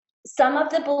some of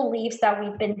the beliefs that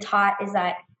we've been taught is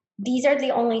that these are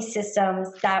the only systems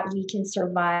that we can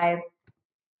survive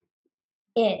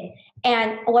in.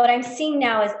 And what I'm seeing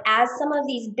now is as some of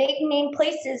these big name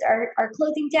places are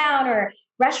closing down, or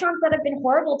restaurants that have been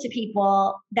horrible to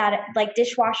people, that like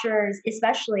dishwashers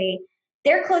especially,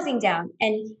 they're closing down.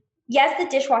 And yes, the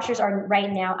dishwashers are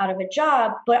right now out of a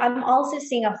job, but I'm also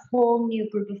seeing a whole new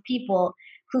group of people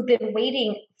who've been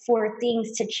waiting for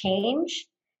things to change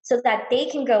so that they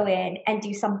can go in and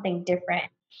do something different.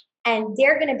 And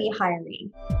they're going to be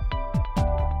hiring.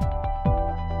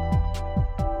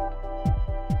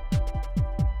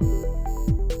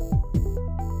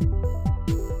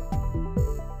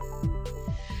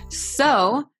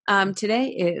 So today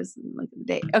is, look at the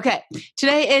date. Okay.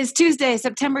 Today is Tuesday,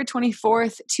 September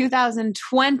 24th,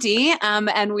 2020.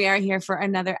 And we are here for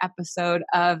another episode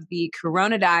of the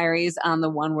Corona Diaries on the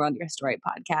One World Your Story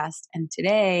podcast. And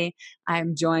today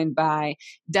I'm joined by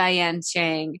Diane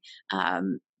Chang,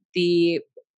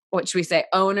 what should we say,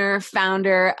 owner,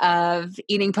 founder of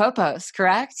Eating Popos,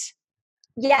 correct?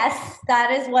 Yes,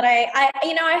 that is what I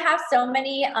have so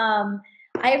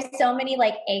many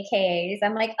like AKAs.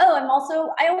 I'm like, oh,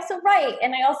 I also write,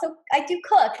 and I do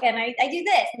cook, and I do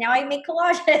this. Now I make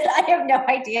collages. I have no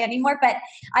idea anymore, but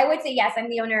I would say yes, I'm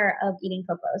the owner of Eating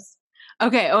Popos.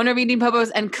 Okay, owner of Eating Popos,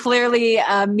 and clearly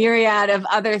a myriad of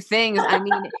other things. I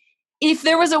mean, if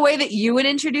there was a way that you would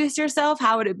introduce yourself,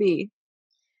 how would it be?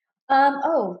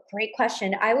 Great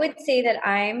question. I would say that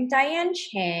I'm Diane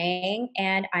Chang,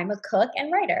 and I'm a cook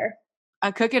and writer.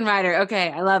 A cook and writer. Okay,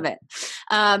 I love it.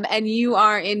 And you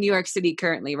are in New York City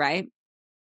currently, right?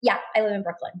 Yeah, I live in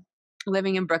Brooklyn.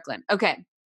 Living in Brooklyn. Okay.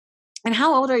 And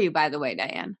how old are you, by the way,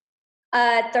 Diane?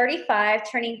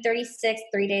 35, turning 36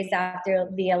 3 days after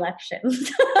the election.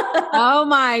 Oh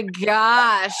my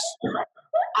gosh.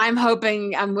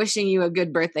 I'm wishing you a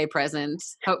good birthday present.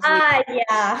 Hopefully.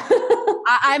 Yeah.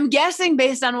 I'm guessing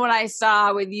based on what I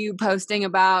saw with you posting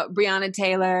about Breonna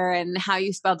Taylor and how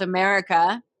you spelled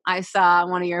America, I saw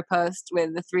one of your posts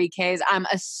with the 3 Ks. I'm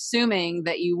assuming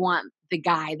that you want the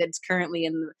guy that's currently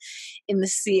in the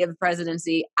sea of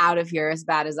presidency out of here as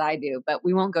bad as I do, but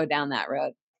we won't go down that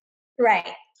road. Right.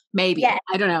 Maybe. Yes.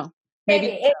 I don't know.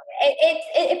 Maybe.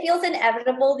 It feels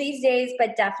inevitable these days,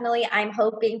 but definitely I'm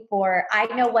hoping for, I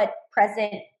know what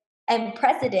president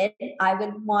I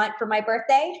would want for my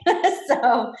birthday.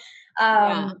 So,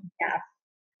 yeah.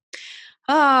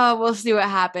 Oh, we'll see what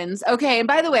happens. Okay. And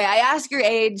by the way, I ask your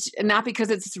age, not because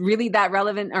it's really that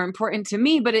relevant or important to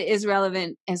me, but it is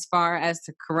relevant as far as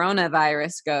the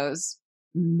coronavirus goes,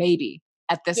 maybe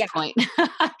at this point.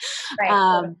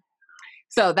 Right.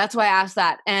 So that's why I asked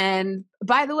that. And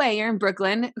by the way, you're in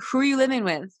Brooklyn. Who are you living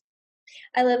with?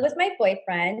 I live with my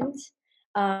boyfriend,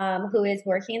 who is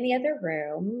working in the other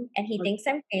room, and he thinks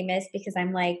I'm famous because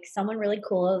I'm like, someone really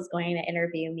cool is going to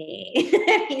interview me.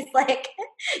 He's like,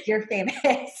 you're famous.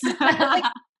 I was like,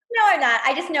 no, I'm not.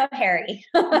 I just know Harry.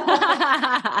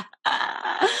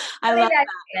 I love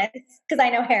that because I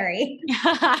know Harry.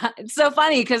 It's so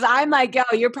funny because I'm like,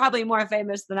 oh, you're probably more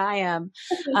famous than I am.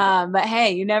 But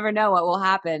hey, you never know what will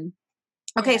happen.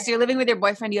 Okay, so you're living with your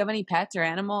boyfriend. Do you have any pets or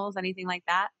animals, anything like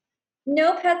that?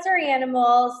 No pets or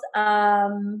animals.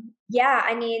 Yeah,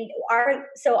 I mean, our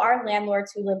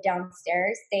landlords who live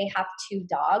downstairs, they have 2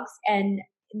 dogs, and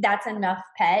that's enough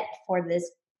pet for this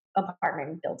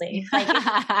apartment building. Like,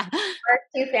 our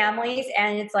 2 families,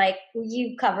 and it's like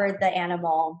you covered the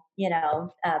animal,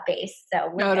 base.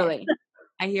 So totally.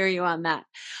 I hear you on that.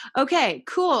 Okay,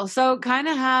 cool. So kind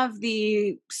of have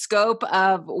the scope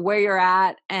of where you're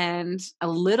at and a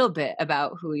little bit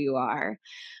about who you are.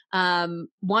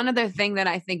 One other thing that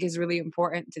I think is really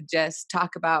important to just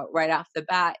talk about right off the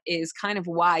bat is kind of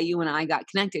why you and I got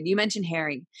connected. You mentioned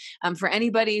Harry. For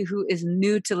anybody who is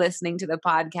new to listening to the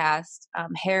podcast,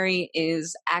 Harry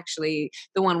is actually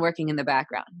the one working in the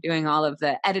background, doing all of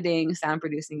the editing, sound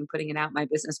producing, and putting it out, my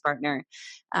business partner.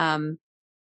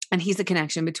 And he's a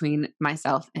connection between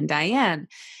myself and Diane.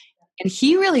 And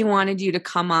he really wanted you to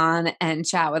come on and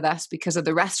chat with us because of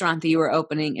the restaurant that you were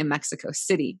opening in Mexico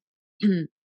City.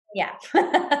 Yeah.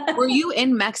 Were you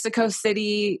in Mexico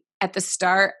City at the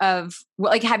start of,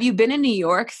 like, have you been in New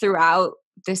York throughout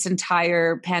this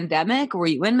entire pandemic? Were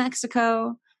you in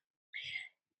Mexico?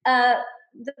 The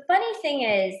funny thing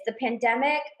is the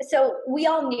pandemic. So we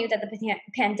all knew that the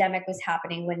pandemic was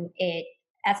happening when it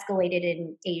escalated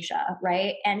in Asia,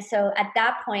 right? And so at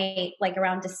that point, like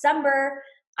around December,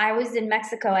 I was in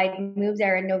Mexico. I moved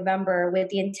there in November with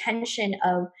the intention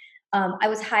of, I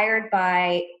was hired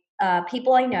by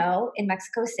people I know in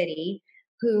Mexico City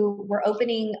who were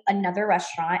opening another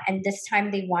restaurant, and this time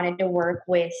they wanted to work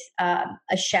with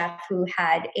a chef who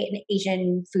had an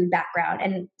Asian food background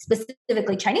and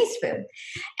specifically Chinese food.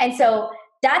 And so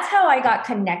that's how I got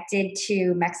connected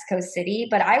to Mexico City.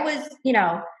 But I was,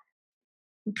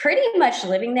 pretty much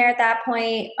living there at that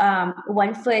point,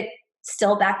 one foot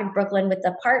still back in Brooklyn with the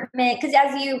apartment. Because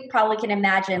as you probably can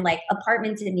imagine, like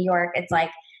apartments in New York, it's like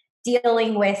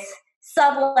dealing with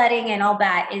subletting and all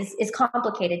that is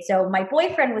complicated. So my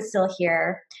boyfriend was still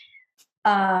here,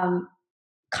 kind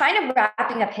of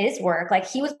wrapping up his work. Like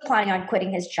he was planning on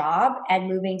quitting his job and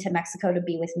moving to Mexico to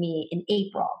be with me in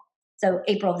April. So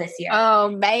April this year. Oh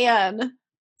man.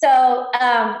 So,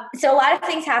 so a lot of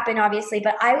things happened, obviously,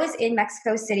 but I was in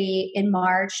Mexico City in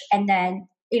March, and then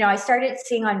I started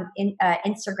seeing on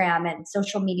Instagram and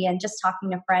social media and just talking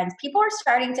to friends. People were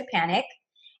starting to panic,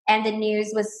 and the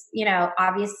news was,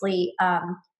 obviously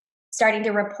starting to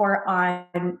report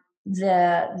on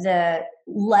the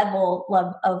level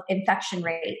of infection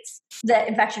rates, the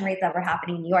infection rates that were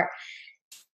happening in New York.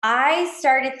 I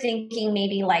started thinking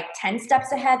maybe like 10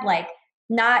 steps ahead, like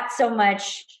not so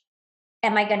much,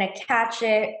 am I going to catch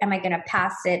it? Am I going to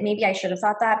pass it? Maybe I should have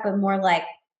thought that, but more like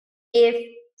if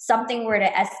something were to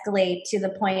escalate to the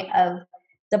point of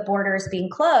the borders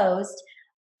being closed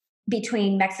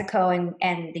between Mexico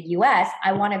and the US,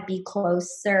 I want to be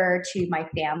closer to my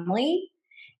family.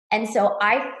 And so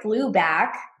I flew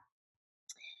back.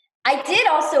 I did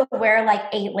also wear like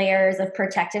 8 layers of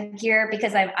protective gear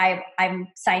because I'm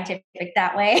scientific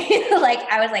that way. Like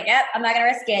I was like, yep, I'm not gonna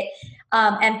risk it.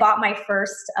 And bought my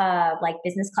first like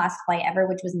business class flight ever,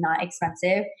 which was not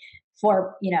expensive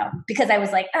for, because I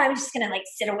was like, oh, I'm just gonna like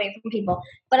sit away from people.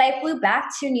 But I flew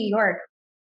back to New York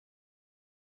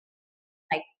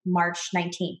like March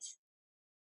 19th.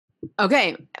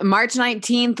 Okay. March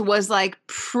 19th was like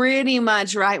pretty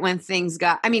much right when things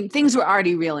were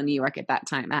already real in New York at that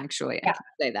time, actually. Yeah. I can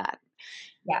say that.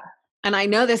 Yeah. And I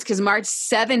know this because March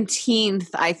 17th,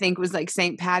 I think, was like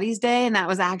St. Patty's Day. And that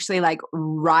was actually like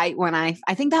right when I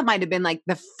think that might have been like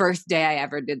the first day I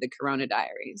ever did the Corona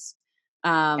Diaries.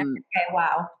 Okay,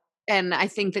 wow. And I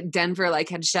think that Denver like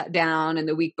had shut down. And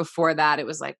the week before that, it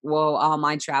was like, whoa, all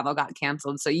my travel got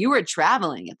canceled. So you were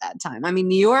traveling at that time. I mean,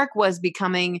 New York was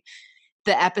becoming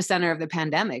the epicenter of the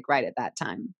pandemic right at that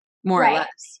time, more or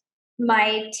less.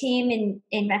 My team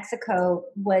in Mexico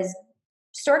was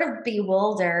sort of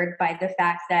bewildered by the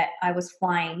fact that I was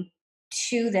flying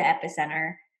to the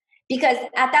epicenter, because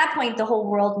at that point, the whole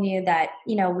world knew that,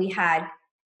 we had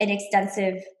an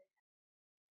extensive,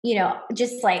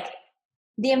 just like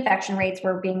the infection rates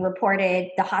were being reported,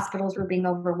 the hospitals were being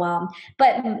overwhelmed.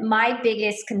 But my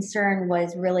biggest concern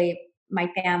was really my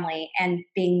family and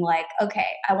being like, okay,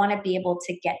 I want to be able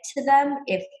to get to them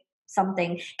if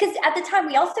something, because at the time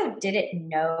we also didn't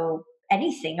know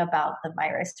anything about the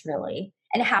virus really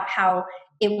and how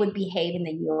it would behave in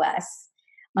the US.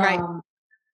 Right.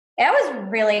 It was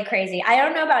really crazy. I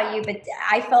don't know about you, but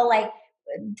I felt like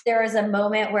there was a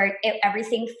moment where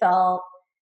everything felt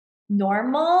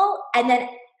normal, and then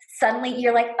suddenly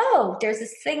you're like, oh, there's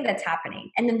this thing that's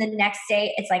happening. And then the next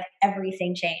day it's like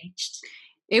everything changed.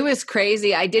 It was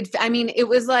crazy. It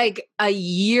was like a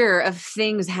year of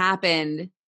things happened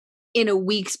in a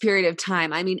week's period of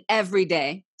time. I mean, every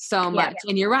day, so much. Yeah.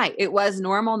 And you're right. It was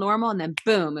normal. And then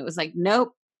boom, it was like,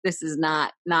 nope, this is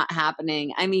not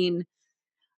happening. I mean,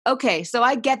 okay, so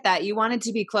I get that. You wanted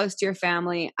to be close to your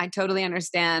family. I totally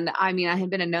understand. I mean, I had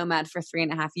been a nomad for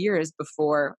 3.5 years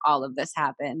before all of this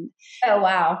happened. Oh,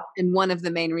 wow. And one of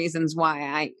the main reasons why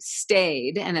I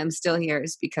stayed and I'm still here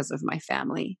is because of my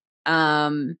family.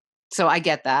 So I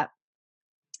get that.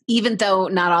 Even though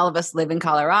not all of us live in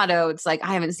Colorado, it's like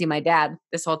I haven't seen my dad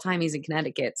this whole time. He's in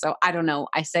Connecticut. So I don't know.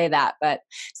 I say that, but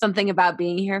something about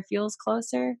being here feels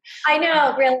closer. I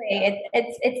know, really.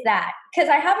 It's that. Because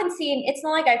I haven't seen, it's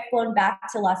not like I've flown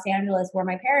back to Los Angeles where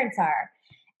my parents are.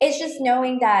 It's just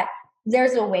knowing that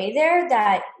there's a way there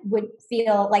that would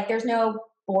feel like there's no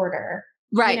border.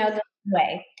 Right. There's no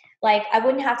way. Like I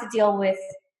wouldn't have to deal with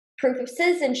proof of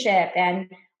citizenship and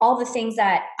all the things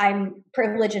that I'm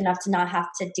privileged enough to not have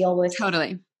to deal with.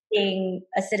 Totally. Being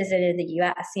a citizen in the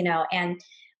US, and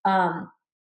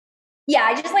yeah,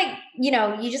 I just like,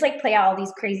 you just like play out all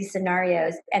these crazy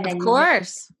scenarios and then of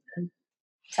course.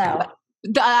 So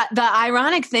the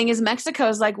ironic thing is Mexico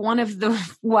is like one of the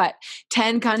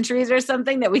 10 countries or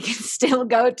something that we can still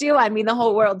go to. I mean, the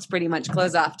whole world's pretty much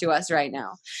closed off to us right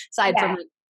now, aside from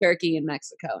Turkey and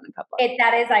Mexico and a couple.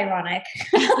 That is ironic.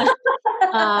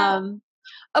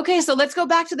 Okay, so let's go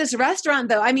back to this restaurant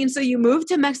though. I mean, so you moved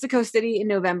to Mexico City in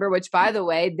November, which by the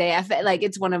way, like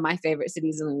it's one of my favorite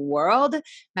cities in the world.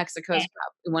 Mexico's Okay.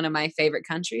 probably one of my favorite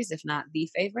countries, if not the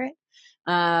favorite.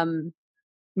 Um,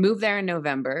 moved there in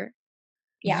November.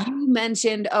 Yeah. You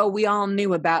mentioned, oh, we all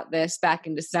knew about this back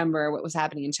in December, what was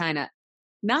happening in China.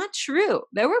 Not true.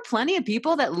 There were plenty of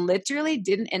people that literally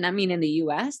didn't, and I mean in the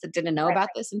US, that didn't know Right. about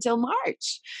this until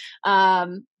March. But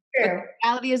True. the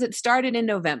reality is it started in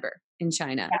November in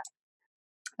China,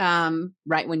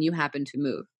 right when you happened to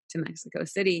move to Mexico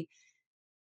City.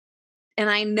 And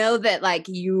I know that like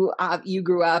you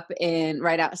grew up in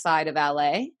right outside of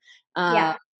LA,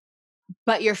 Yeah.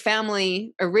 but your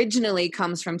family originally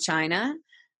comes from China,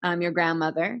 your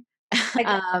grandmother. Like,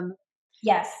 um,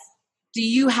 yes. do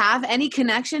you have any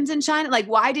connections in China? Like,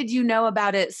 why did you know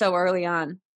about it so early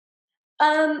on?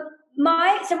 Um,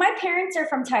 my parents are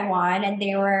from Taiwan, and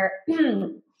they were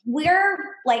we're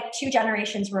like two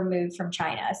generations removed from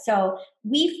China. So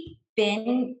we've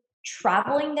been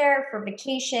traveling there for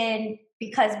vacation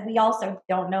because we also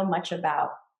don't know much about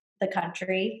the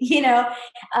country,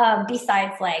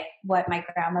 besides like what my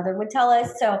grandmother would tell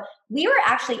us. So we were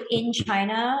actually in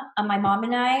China, my mom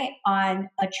and I, on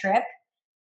a trip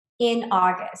in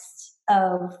August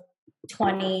of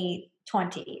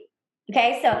 2020.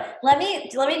 Okay, so let me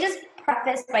just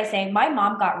preface by saying my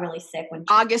mom got really sick when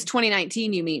August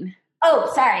 2019, you mean?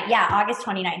 Oh, sorry. Yeah, August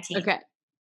 2019. Okay.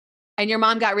 And your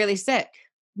mom got really sick.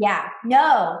 Yeah.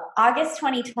 No, August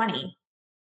 2020.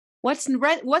 What's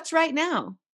right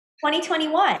now?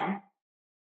 2021.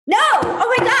 No!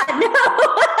 Oh my god, no.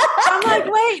 I'm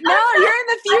like, wait, no, you're in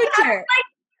the future.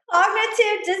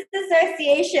 Cognitive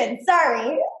disassociation.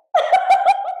 Sorry.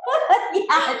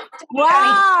 Yeah.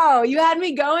 Wow, you had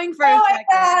me going for a second.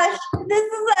 Oh my gosh.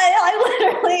 I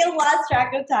literally lost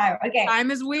track of time. Okay.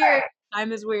 Time is weird.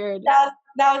 Time is weird. That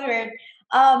was weird.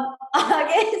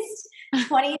 August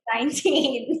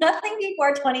 2019. Nothing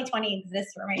before 2020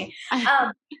 exists for me.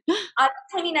 August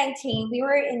 2019, we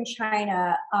were in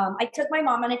China. I took my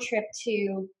mom on a trip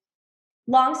to,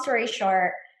 long story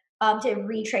short, to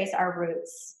retrace our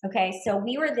roots. Okay, so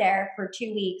we were there for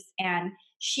 2 weeks, and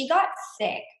she got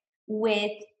sick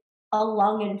with a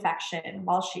lung infection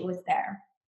while she was there.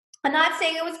 I'm not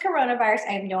saying it was coronavirus.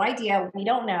 I have no idea. We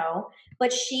don't know.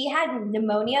 But she had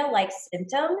pneumonia like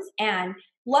symptoms. And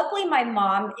luckily, my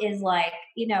mom is like,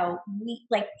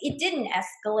 it didn't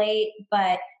escalate,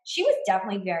 but she was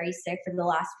definitely very sick for the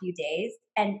last few days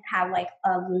and had like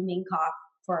a looming cough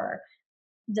for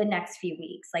the next few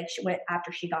weeks, like she went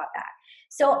after she got that.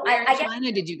 So Where I in guess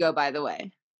China did you go, by the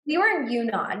way? we were in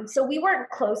Yunnan. So we weren't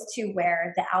close to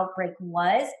where the outbreak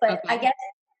was. But I Okay. guess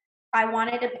I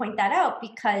wanted to point that out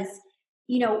because,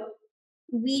 you know,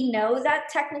 we know that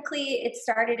technically it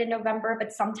started in November,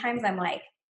 but sometimes I'm like,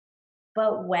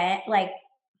 but when? Like,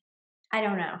 I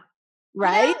don't know.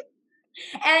 Right?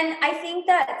 And I think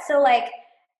that, so like,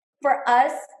 for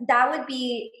us, that would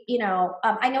be,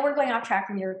 I know we're going off track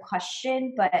from your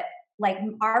question, but like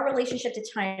our relationship to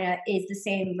China is the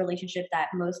same relationship that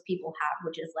most people have,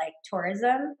 which is like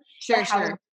tourism. Sure, But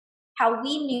sure. how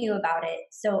we knew about it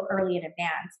so early in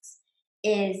advance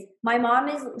is my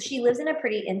mom she lives in a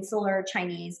pretty insular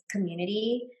Chinese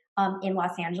community in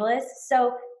Los Angeles.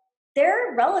 So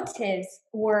their relatives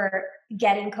were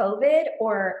getting COVID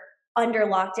or under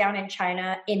lockdown in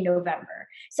China in November.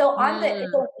 So on the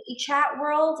WeChat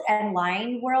world and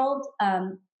Line world,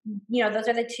 those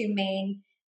are the two main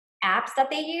apps that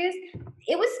they use.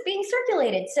 It was being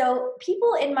circulated. So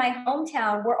people in my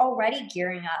hometown were already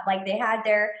gearing up. Like they had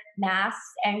their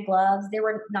masks and gloves. They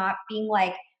were not being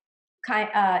like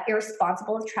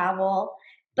irresponsible with travel.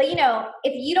 But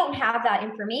if you don't have that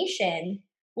information,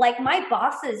 like my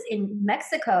bosses in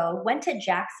Mexico went to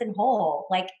Jackson Hole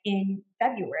like in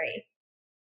February.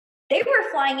 They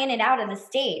were flying in and out of the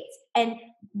States, and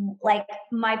like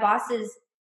my boss's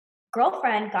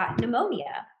girlfriend got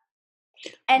pneumonia.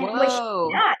 And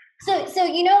Whoa.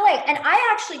 and I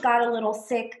actually got a little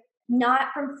sick, not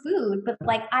from food, but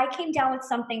like I came down with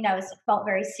something that felt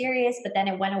very serious, but then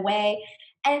it went away.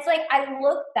 And it's like I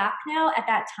look back now at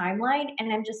that timeline,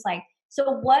 and I'm just like,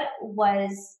 so what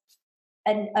was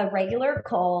a regular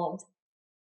cold,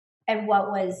 and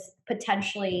what was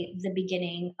potentially the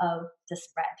beginning of the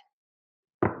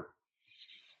spread?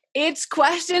 It's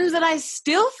questions that I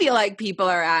still feel like people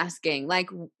are asking. Like,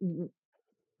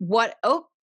 what? Oh,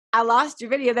 I lost your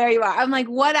video. There you are. I'm like,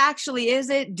 what actually is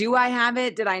it? Do I have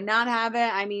it? Did I not have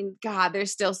it? I mean, God,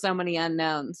 there's still so many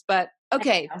unknowns. But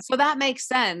okay, so that makes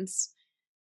sense.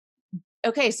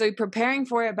 Okay, so preparing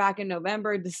for it back in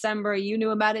November, December, you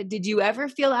knew about it. Did you ever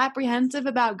feel apprehensive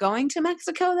about going to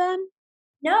Mexico then?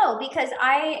 No, because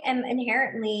I am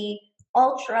inherently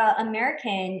ultra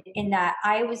American in that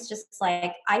I was just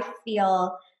like, I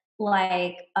feel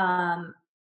like I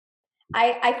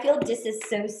feel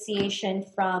disassociation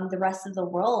from the rest of the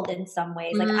world in some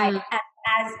ways. Like Mm,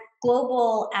 as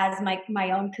global as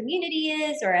my own community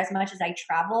is, or as much as I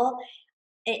travel,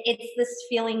 it's this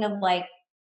feeling of like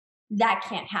that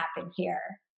can't happen here,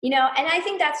 and I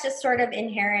think that's just sort of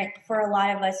inherent for a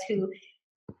lot of us who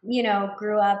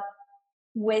grew up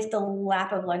with the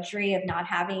lap of luxury of not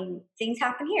having things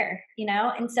happen here,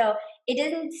 and so it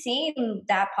didn't seem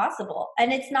that possible.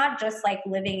 And it's not just like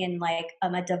living in like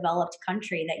a developed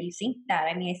country that you think that.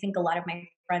 I mean, I think a lot of my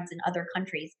friends in other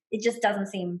countries, it just doesn't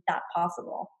seem that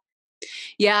possible.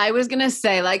 yeah, I was gonna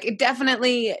say, like, it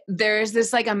definitely there's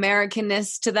this like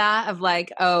Americanness to that of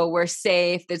like, oh, we're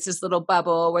safe. It's this little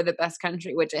bubble. We're the best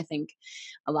country, which I think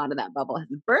a lot of that bubble has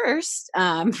burst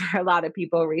for a lot of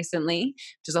people recently,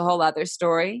 which is a whole other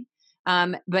story.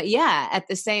 But yeah, at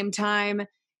the same time,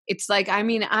 it's like, I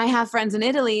mean, I have friends in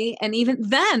Italy, and even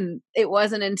then, it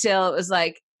wasn't until it was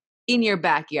like in your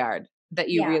backyard that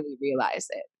you Yeah. really realize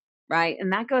it, right?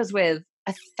 And that goes with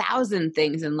a thousand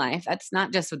things in life. That's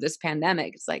not just with this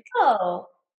pandemic. It's like, Oh,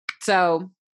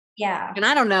 so, yeah. and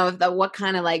I don't know if what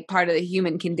kind of like part of the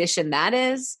human condition that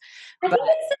is, but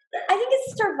I think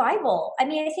it's survival. I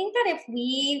mean, I think that if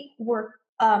we were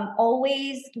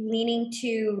always leaning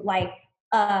to like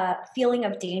a feeling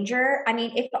of danger, I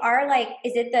mean, if our like,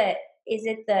 is it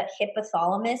the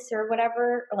hypothalamus or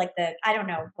whatever, or like the I don't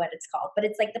know what it's called, but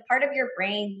it's like the part of your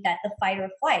brain that the fight or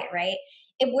flight, right?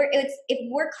 If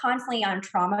we're constantly on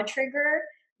trauma trigger,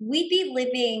 we'd be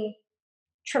living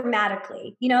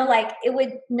traumatically. Like it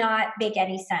would not make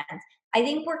any sense. I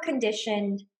think we're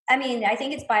conditioned. I mean, I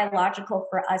think it's biological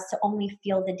for us to only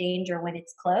feel the danger when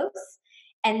it's close.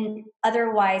 And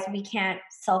otherwise, we can't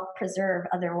self preserve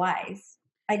otherwise.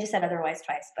 I just said otherwise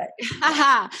twice, but yeah.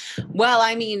 haha. Well,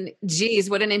 I mean, geez,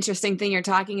 what an interesting thing you're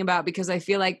talking about, because I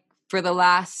feel like for the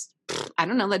last, I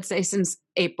don't know, let's say since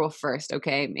April 1st,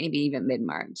 okay, maybe even mid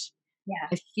March, Yeah.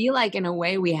 I feel like in a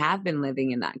way we have been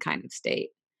living in that kind of state.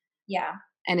 Yeah.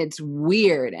 And it's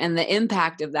weird. And the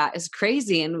impact of that is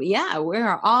crazy. And yeah,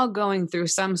 we're all going through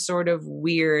some sort of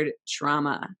weird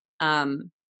trauma.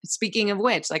 Speaking of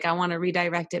which, like, I want to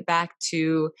redirect it back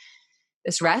to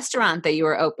this restaurant that you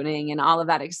were opening and all of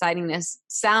that excitingness.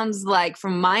 Sounds like,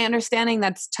 from my understanding,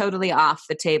 that's totally off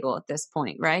the table at this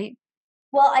point, right?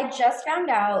 Well, I just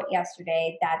found out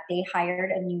yesterday that they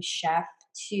hired a new chef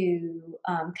to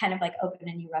kind of like open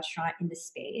a new restaurant in the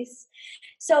space.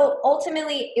 So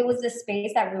ultimately, it was the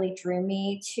space that really drew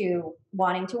me to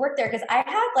wanting to work there because I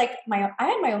had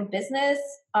my own business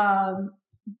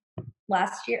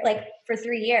last year, like for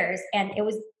 3 years, and it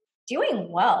was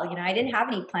doing well. I didn't have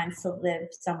any plans to live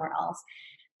somewhere else,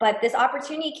 but this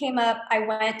opportunity came up. I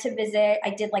went to visit. I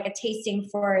did like a tasting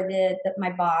for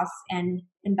my boss and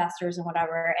investors and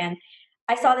whatever, and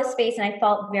I saw this space and I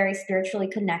felt very spiritually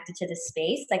connected to this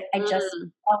space. Like I just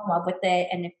Mm. fell in love with it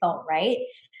and it felt right.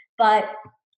 But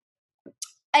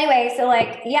anyway, so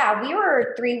like yeah, we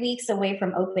were 3 weeks away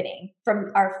from opening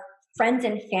from our friends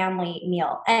and family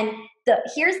meal. And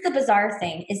here's the bizarre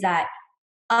thing is that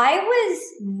I was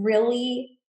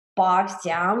really bogged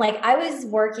down. Like I was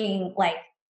working like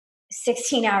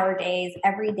 16-hour days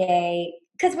every day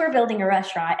because we're building a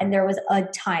restaurant and there was a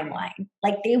timeline.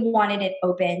 Like they wanted it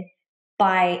open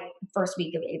by first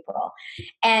week of April.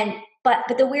 And but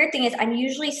the weird thing is I'm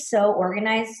usually so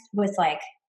organized with like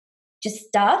just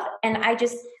stuff, and I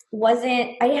just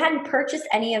wasn't. I hadn't purchased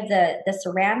any of the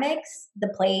ceramics,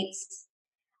 the plates.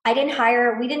 We didn't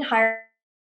hire.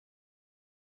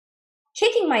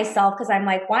 Kicking myself because I'm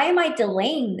like, why am I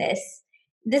delaying this?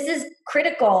 This is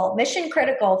critical, mission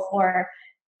critical for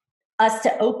us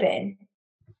to open.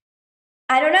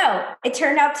 I don't know. It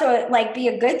turned out to like be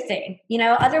a good thing,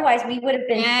 Otherwise, we would have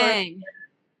been Dang.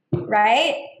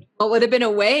 right. What would have been a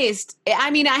waste?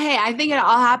 I mean, hey, I think it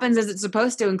all happens as it's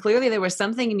supposed to. And clearly there was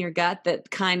something in your gut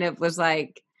that kind of was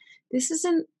like, this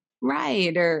isn't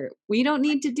right, or we don't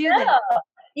need to do this. No.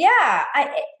 Yeah,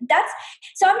 that's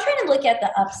so. I'm trying to look at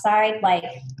the upside, like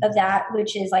of that,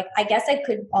 which is like I guess I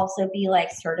could also be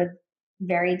like sort of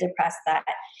very depressed that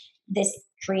this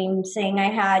dream thing I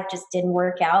had just didn't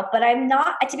work out. But I'm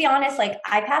not, to be honest, like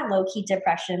I've had low key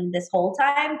depression this whole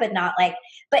time, but not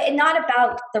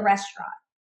about the restaurant.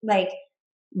 Like,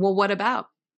 Well, what about?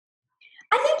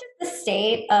 I think just the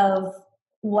state of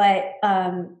what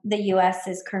the US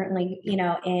is currently,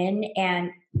 in,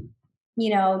 and,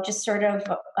 just sort of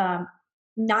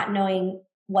not knowing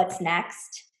what's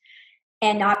next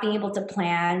and not being able to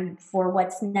plan for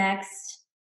what's next.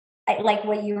 Like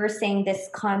what you were saying, this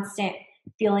constant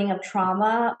feeling of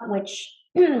trauma, which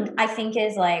I think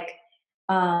is like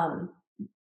um,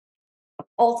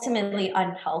 ultimately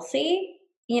unhealthy,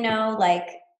 like,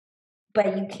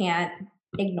 but you can't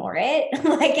ignore it.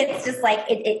 Like, it's just like,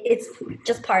 it's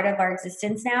just part of our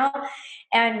existence now.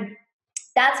 And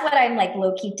that's what I'm like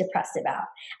low key depressed about.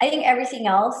 I think everything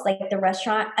else, like the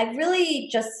restaurant, I've really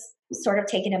just sort of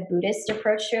taken a Buddhist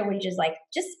approach to it, which is like,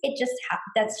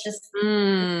 that's just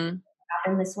Mm.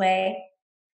 happened this way.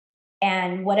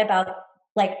 And what about,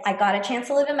 like, I got a chance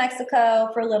to live in Mexico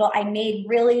for a little. I made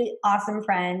really awesome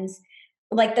friends.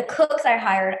 Like the cooks I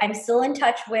hired, I'm still in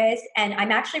touch with, and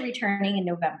I'm actually returning in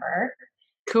November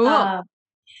Cool. um,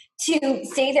 to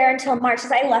stay there until March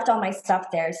because I left all my stuff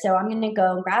there. So I'm going to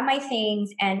go grab my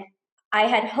things. And I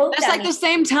had hoped That's that like the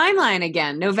same timeline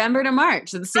again, November to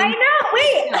March. The I same. know.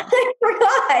 Wait, Yeah. I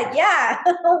forgot. Yeah,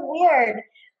 weird.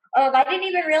 I didn't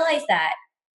even realize that.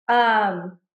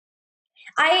 Um,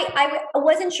 I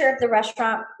wasn't sure if the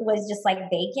restaurant was just like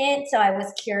vacant, so I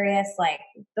was curious. Like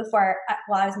before,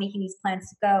 while I was making these plans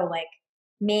to go, like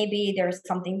maybe there's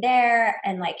something there,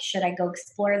 and like should I go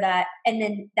explore that? And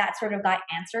then that sort of got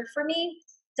answered for me.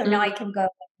 So now I Mm. can go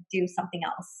do something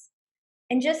else,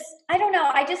 and just I don't know.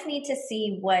 I just need to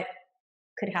see what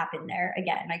could happen there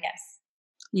again, I guess.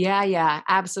 Yeah, yeah,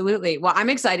 absolutely. Well, I'm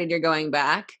excited you're going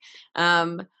back.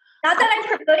 Um, Not that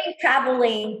I'm promoting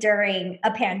traveling during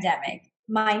a pandemic,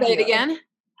 mind Say it you. again.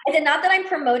 I said, not that I'm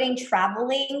promoting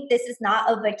traveling. This is not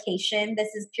a vacation.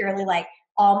 This is purely like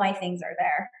all my things are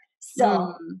there. So,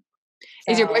 Mm.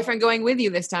 Is your so boyfriend going with you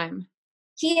this time?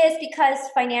 he is because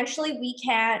financially we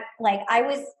can't, like, I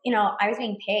was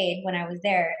being paid when I was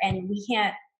there and we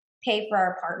can't pay for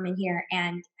our apartment here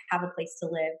and have a place to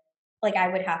live. Like, I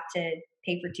would have to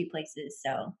pay for two places.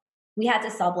 So we had to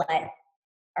sublet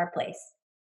our place.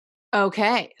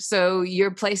 Okay, so your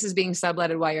place is being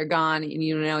subletted while you're gone, and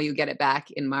you get it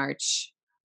back in March.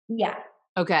 Yeah.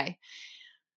 Okay.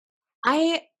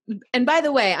 I and by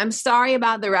the way, I'm sorry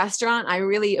about the restaurant. I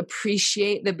really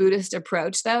appreciate the Buddhist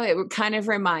approach, though. It kind of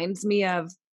reminds me of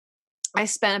I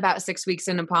spent about 6 weeks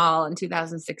in Nepal in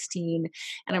 2016,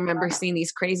 and I remember seeing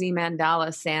these crazy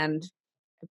mandala sand.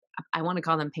 I want to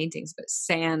call them paintings, but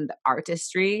sand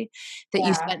artistry that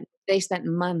Yeah. they spent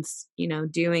months,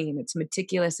 doing, and it's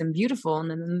meticulous and beautiful,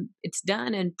 and then it's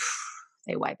done, and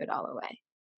they wipe it all away.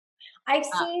 Uh, I've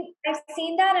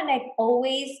seen that and I've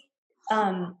always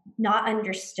not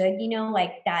understood,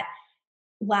 like that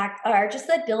lack or just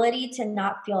the ability to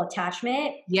not feel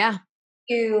attachment yeah,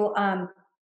 to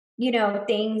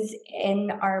things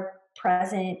in our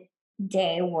present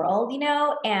day world,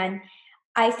 and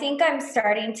I think I'm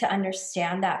starting to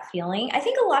understand that feeling. I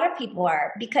think a lot of people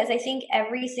are because I think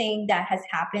everything that has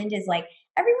happened is like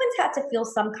everyone's had to feel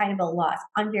some kind of a loss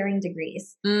on varying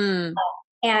degrees. mm,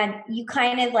 And you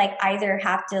kind of like either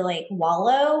have to like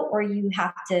wallow or you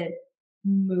have to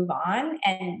move on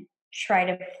and try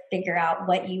to figure out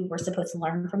what you were supposed to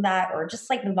learn from that or just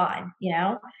like move on.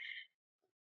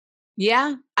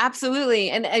 yeah, absolutely.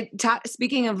 And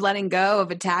speaking of letting go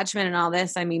of attachment and all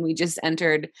this, I mean, we just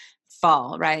entered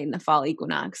fall, right? In the fall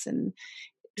equinox, and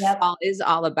Yep. fall is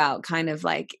all about kind of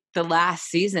like the last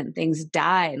season. Things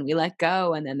die and we let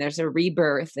go, and then there's a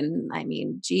rebirth. And I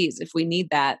mean, geez, if we need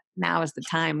that, now is the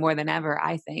time more than ever,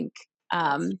 I think.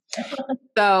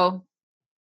 So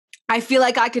I feel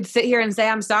like I could sit here and say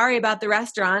I'm sorry about the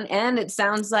restaurant, and it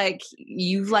sounds like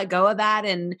you've let go of that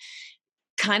and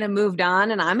kind of moved on,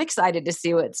 and I'm excited to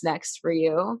see what's next for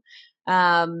you.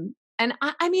 And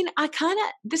I mean, I kind of,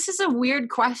 this is a weird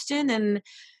question, and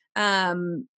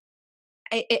um,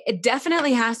 it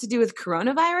definitely has to do with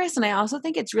coronavirus. And I also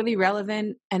think it's really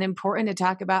relevant and important to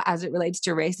talk about as it relates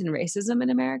to race and racism in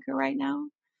America right now.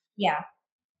 Yeah.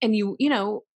 And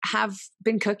have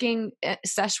been cooking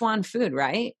Szechuan food,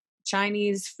 right?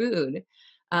 Chinese food.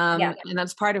 Yeah. And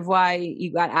that's part of why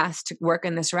you got asked to work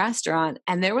in this restaurant.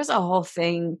 And there was a whole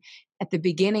thing at the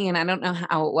beginning, and I don't know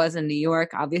how it was in New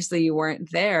York. Obviously, you weren't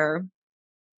there,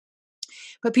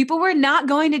 but people were not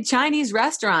going to Chinese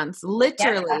restaurants, Yeah.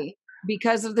 literally,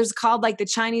 because of there's called like the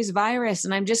Chinese virus.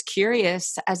 And I'm just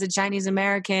curious, as a Chinese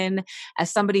American,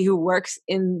 as somebody who works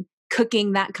in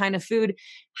cooking that kind of food,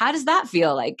 how does that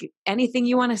feel? Like, anything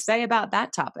you want to say about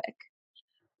that topic?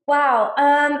 Wow.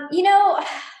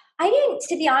 I didn't,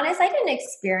 to be honest, I didn't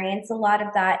experience a lot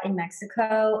of that in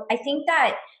Mexico. I think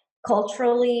that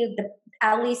culturally,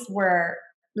 at least were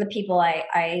the people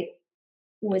I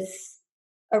was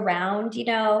around,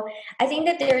 I think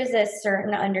that there is a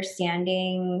certain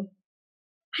understanding.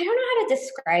 I don't know how to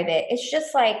describe it. It's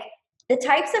just like the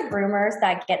types of rumors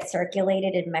that get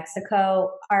circulated in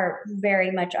Mexico are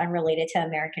very much unrelated to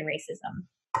American racism.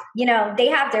 You know, they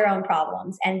have their own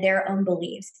problems and their own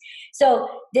beliefs. So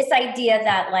this idea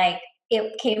that like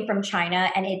it came from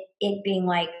China and it being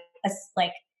like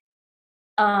like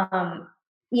um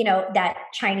you know, that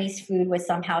Chinese food was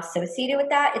somehow associated with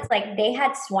that. It's like they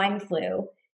had swine flu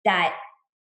that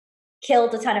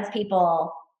killed a ton of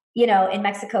people, you know, in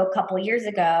Mexico a couple years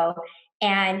ago.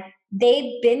 And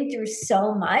they've been through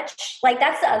so much. Like,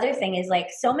 that's the other thing is like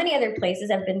so many other places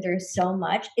have been through so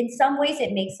much. In some ways,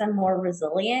 it makes them more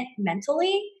resilient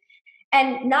mentally.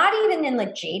 And not even in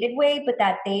a jaded way, but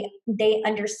that they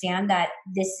understand that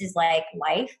this is like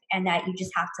life and that you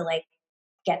just have to like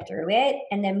get through it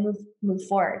and then move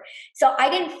forward. So I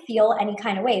didn't feel any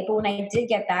kind of way, but when I did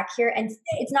get back here, and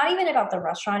it's not even about the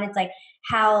restaurant, it's like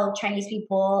how Chinese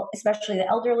people, especially the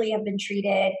elderly, have been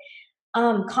treated,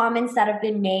 comments that have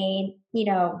been made, you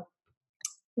know,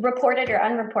 reported or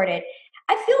unreported.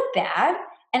 I feel bad,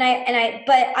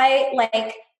 but I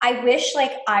like I wish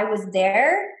like I was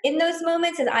there in those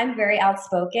moments, and I'm very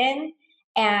outspoken,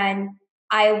 and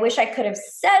I wish I could have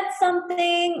said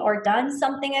something or done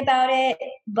something about it,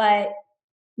 but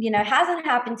you know, it hasn't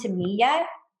happened to me yet.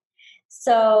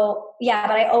 So yeah,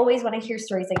 but I always when I hear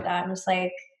stories like that, I'm just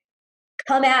like,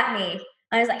 come at me.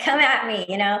 I was like, come at me,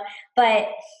 you know. But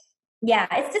yeah,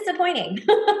 it's disappointing.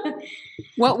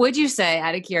 What would you say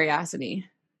out of curiosity?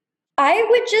 I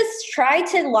would just try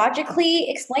to logically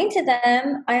explain to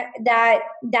them that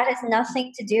that has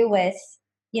nothing to do with,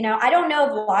 you know, I don't know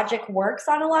if logic works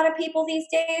on a lot of people these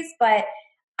days, but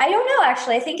I don't know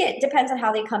actually. I think it depends on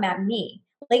how they come at me.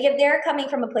 Like if they're coming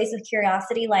from a place of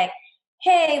curiosity, like,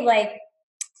 hey, like,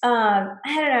 I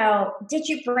don't know, did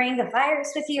you bring the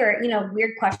virus with you? Or, you know,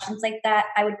 weird questions like that,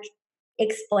 I would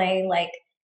explain, like,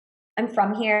 I'm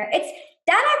from here. It's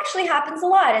that actually happens a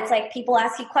lot. It's like people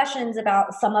ask you questions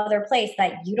about some other place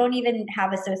that you don't even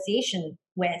have association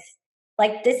with.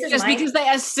 Like this is Just my because they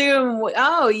assume,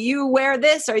 oh, you wear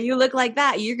this or you look like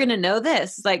that, you're going to know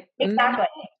this. It's like, exactly.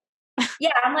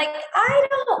 Yeah, I'm like, I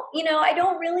don't, you know, I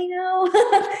don't really know.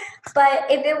 But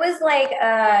if it was like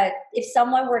if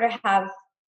someone were to have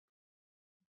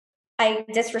I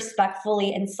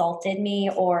disrespectfully insulted me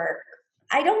or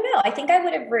I don't know, I think I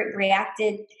would have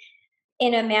reacted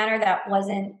in a manner that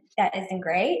isn't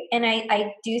great. And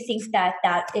I do think that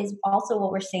that is also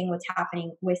what we're seeing what's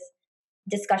happening with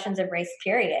discussions of race,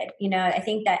 period. You know, I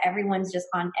think that everyone's just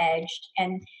on edge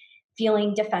and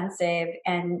feeling defensive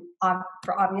and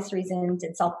for obvious reasons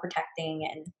and self-protecting.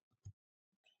 And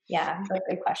yeah, that's a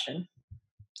good question.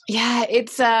 yeah,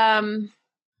 it's a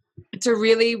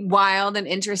really wild and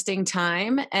interesting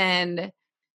time. And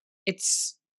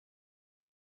it's,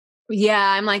 yeah,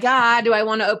 I'm like, do I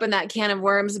want to open that can of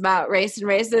worms about race and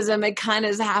racism? It kind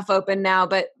of is half open now,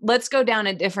 but let's go down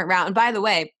a different route. And by the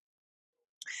way,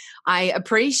 I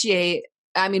appreciate,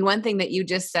 I mean, one thing that you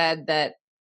just said that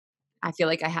I feel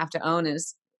like I have to own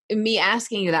is me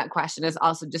asking you that question is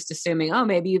also just assuming, oh,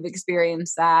 maybe you've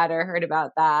experienced that or heard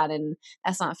about that. And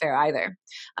that's not fair either.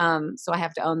 So I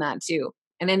have to own that too.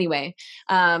 And anyway,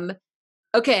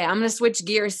 okay, I'm going to switch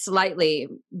gears slightly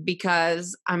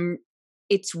because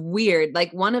it's weird.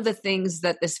 Like one of the things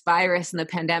that this virus and the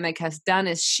pandemic has done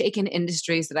is shaken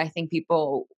industries that I think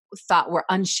people thought were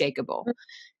unshakable.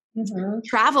 Mm-hmm.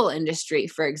 Travel industry,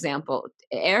 for example,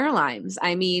 airlines.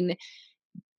 I mean,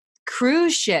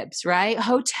 cruise ships, right?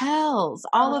 Hotels,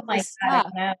 all Oh of my this God,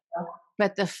 stuff. I know.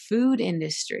 But the food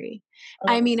industry,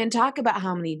 I Oh, mean, and talk about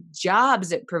how many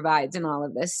jobs it provides and all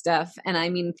of this stuff. And I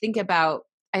mean, think about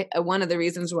one of the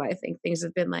reasons why I think things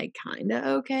have been like kind of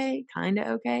okay,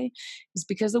 is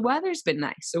because the weather's been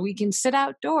nice. So we can sit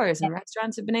outdoors yeah. and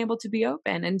restaurants have been able to be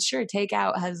open. And sure,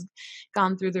 takeout has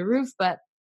gone through the roof, but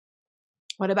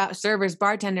what about servers,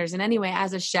 bartenders, and anyway,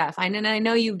 as a chef, I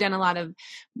know you've done a lot of.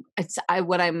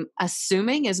 What I'm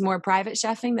assuming is more private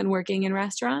chefing than working in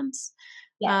restaurants.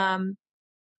 Yeah. Um,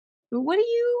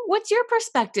 what's your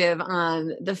perspective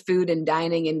on the food and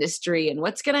dining industry and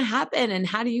what's going to happen and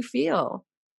how do you feel?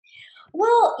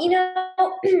 Well, you know,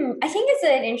 I think it's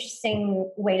an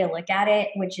interesting way to look at it,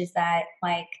 which is that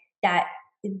like that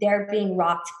they're being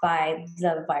rocked by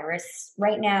the virus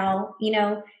right now, you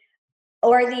know,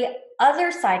 or the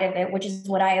other side of it, which is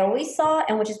what I always saw,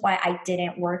 and which is why I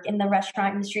didn't work in the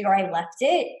restaurant industry or I left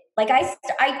it. Like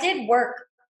I did work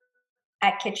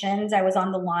at kitchens, I was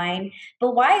on the line,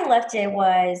 but why I left it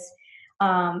was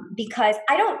because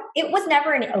I don't. It was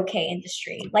never an okay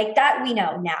industry like that. We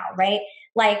know now, right?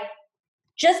 Like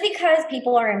just because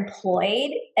people are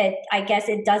employed, I guess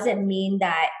it doesn't mean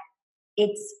that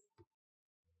it's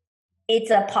it's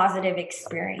a positive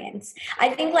experience. I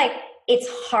think like it's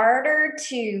harder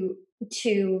to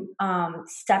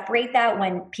separate that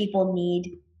when people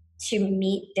need to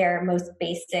meet their most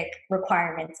basic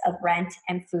requirements of rent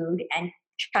and food and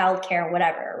childcare,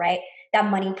 whatever, right? That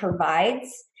money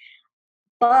provides.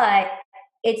 But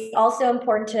it's also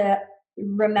important to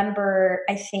remember,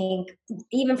 I think,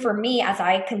 even for me, as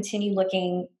I continue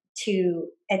looking to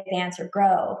advance or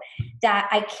grow, that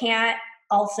I can't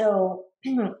also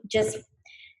just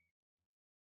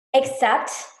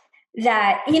accept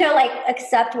that, like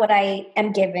accept what I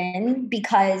am given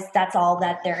because that's all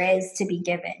that there is to be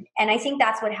given. And I think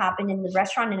that's what happened in the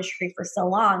restaurant industry for so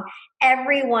long.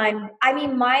 Everyone, I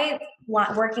mean, my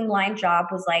working line job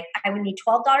was like, I would need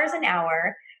 $12 an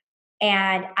hour.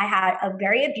 And I had a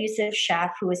very abusive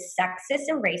chef who was sexist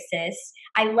and racist.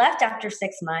 I left after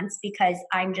 6 months because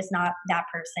I'm just not that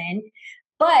person.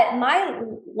 But my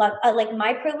like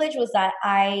my privilege was that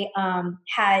I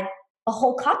had a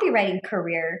whole copywriting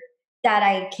career that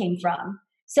I came from.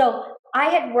 So I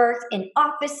had worked in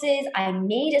offices. I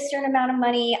made a certain amount of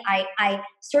money. I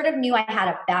sort of knew I had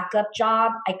a backup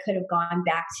job I could have gone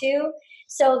back to.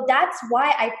 So that's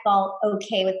why I felt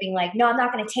okay with being like, no, I'm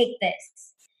not going to take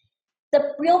this.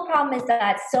 The real problem is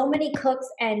that so many cooks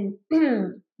and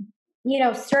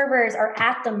servers are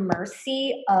at the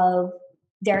mercy of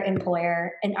their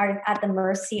employer and are at the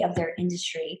mercy of their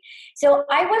industry. So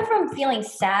I went from feeling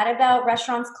sad about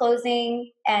restaurants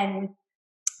closing and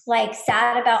like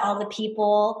sad about all the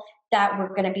people that were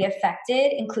going to be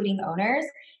affected, including owners,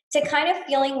 to kind of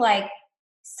feeling like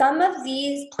some of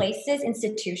these places,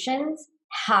 institutions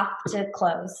have to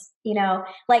close.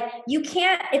 Like you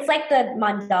can't, it's like the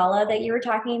mandala that you were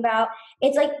talking about.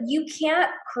 It's like you can't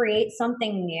create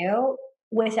something new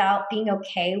without being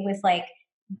okay with like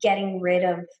getting rid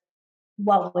of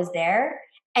what was there.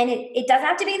 And it doesn't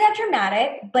have to be that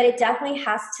dramatic, but it definitely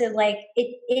has to like,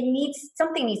 it needs,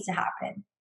 something needs to happen.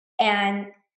 And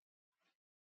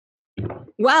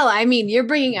well, I mean, you're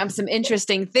bringing up some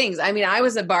interesting things. I mean, I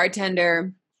was a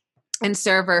bartender and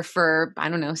server for, I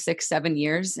don't know, 6-7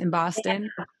 years in Boston.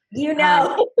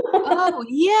 Oh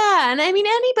yeah. And I mean,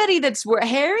 anybody that's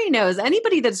Harry knows,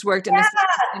 anybody that's worked in this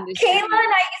industry. Kayla and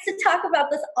I used to talk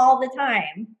about this all the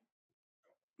time.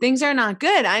 Things are not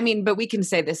good. I mean, but we can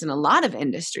say this in a lot of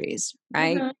industries,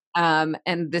 right? Mm-hmm.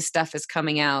 And this stuff is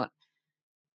coming out.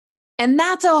 And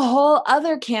that's a whole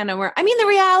other can of worms. I mean, the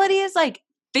reality is like,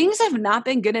 things have not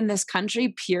been good in this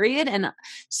country, period. And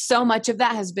so much of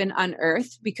that has been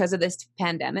unearthed because of this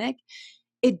pandemic.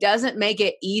 It doesn't make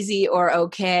it easy or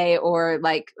okay, or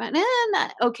like,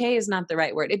 not okay is not the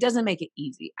right word. It doesn't make it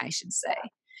easy, I should say.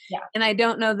 Yeah. And I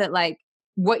don't know that like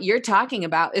what you're talking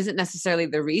about isn't necessarily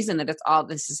the reason that it's all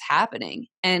this is happening.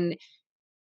 And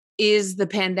is the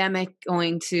pandemic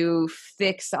going to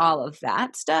fix all of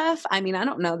that stuff? I mean, I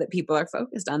don't know that people are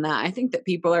focused on that. I think that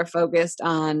people are focused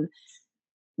on,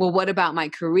 well, what about my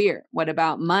career? What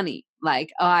about money?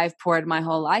 Like, oh, I've poured my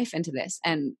whole life into this.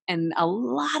 And a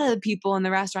lot of people in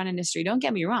the restaurant industry, don't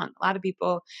get me wrong, a lot of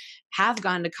people have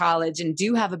gone to college and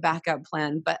do have a backup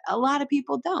plan, but a lot of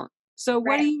people don't. So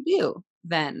what do you do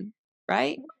then?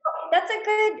 Right? That's a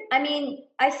good, I mean,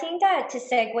 I think that to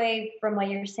segue from what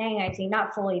you're saying, I think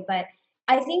not fully, but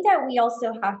I think that we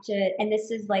also have to, and this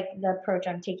is like the approach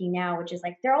I'm taking now, which is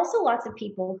like, there are also lots of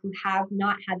people who have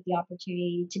not had the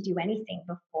opportunity to do anything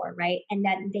before, right? And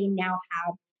that they now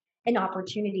have an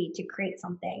opportunity to create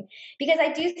something. Because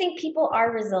I do think people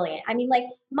are resilient. I mean, like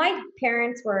my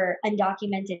parents were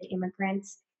undocumented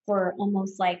immigrants for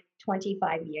almost like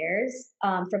 25 years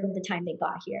from the time they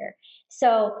got here.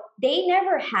 So they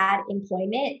never had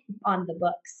employment on the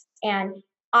books. And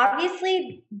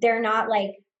obviously they're not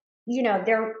like,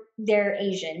 they're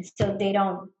Asian, so they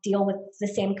don't deal with the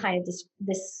same kind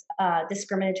of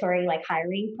discriminatory like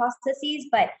hiring processes.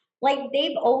 But like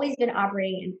they've always been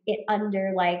operating it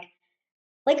under like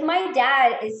my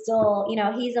dad is still,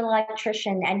 he's an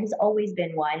electrician and he's always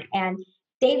been one. And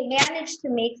they've managed to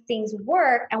make things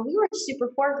work. And we were super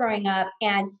poor growing up.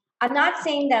 And I'm not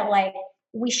saying that like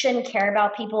we shouldn't care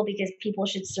about people because people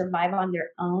should survive on their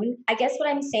own. I guess what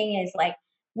I'm saying is like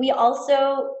we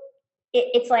also,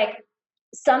 it's like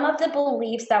some of the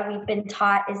beliefs that we've been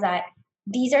taught is that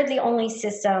these are the only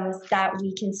systems that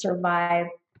we can survive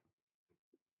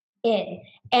in.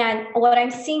 And what I'm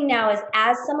seeing now is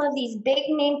as some of these big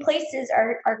name places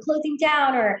are closing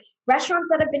down, or restaurants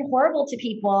that have been horrible to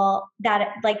people,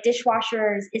 that like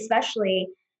dishwashers especially,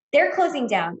 they're closing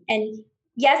down. And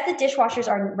yes, the dishwashers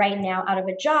are right now out of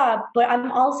a job, but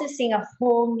I'm also seeing a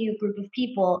whole new group of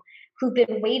people who've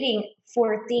been waiting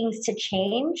for things to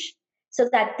change so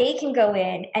that they can go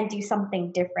in and do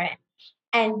something different.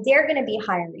 And they're going to be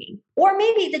hiring. Or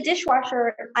maybe the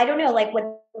dishwasher, I don't know like what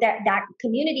that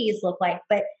communities look like,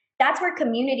 but that's where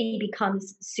community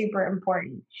becomes super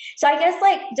important. So I guess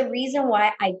like the reason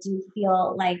why I do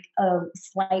feel like a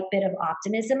slight bit of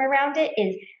optimism around it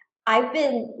is I've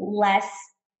been less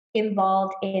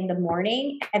involved in the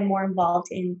morning and more involved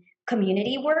in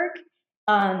community work,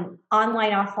 online,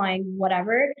 offline,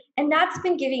 whatever. And that's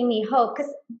been giving me hope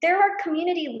because there are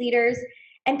community leaders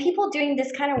and people doing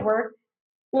this kind of work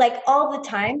like all the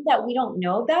time that we don't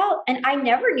know about and I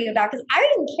never knew about because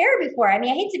I didn't care before. I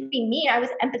mean, I hate to be mean. I was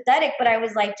empathetic, but I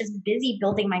was like just busy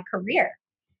building my career,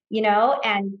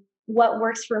 and what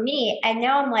works for me. And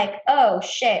now I'm like, oh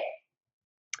shit,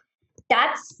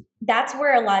 that's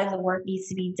where a lot of the work needs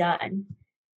to be done.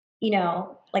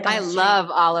 Like I love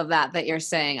all of that you're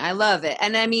saying. I love it.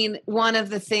 And I mean, one of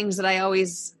the things that I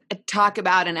always talk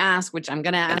about and ask, which I'm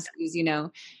going to ask is,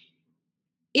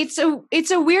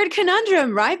 it's a weird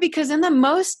conundrum, right? Because in the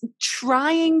most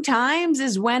trying times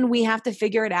is when we have to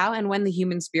figure it out and when the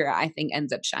human spirit, I think,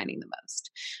 ends up shining the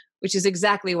most, which is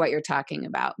exactly what you're talking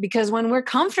about. Because when we're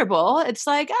comfortable, it's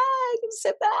like, I can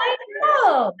sit back.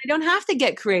 I don't have to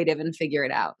get creative and figure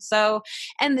it out. So,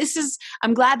 and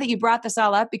I'm glad that you brought this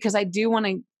all up because I do want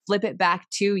to flip it back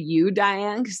to you,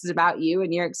 Diane, because it's about you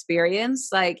and your experience.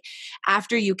 Like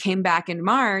after you came back in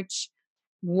March,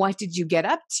 what did you get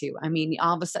up to? I mean,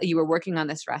 all of a sudden you were working on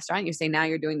this restaurant. You say now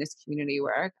you're doing this community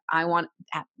work.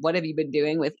 What have you been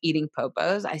doing with Eating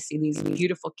Popos? I see these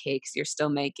beautiful cakes you're still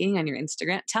making on your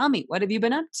Instagram. Tell me, what have you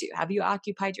been up to? Have you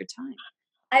occupied your time?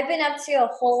 I've been up to a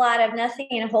whole lot of nothing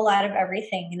and a whole lot of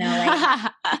everything,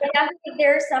 like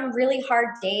there are some really hard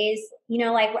days,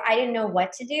 like where I didn't know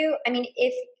what to do. I mean,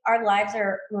 if our lives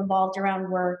are revolved around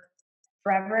work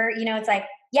forever, it's like,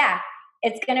 yeah,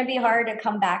 it's going to be hard to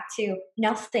come back to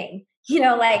nothing,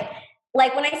 like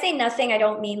when I say nothing, I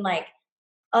don't mean like,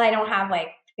 oh, I don't have like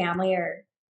family or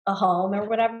a home or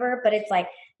whatever, but it's like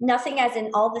nothing as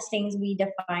in all the things we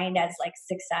defined as like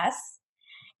success.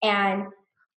 And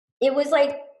it was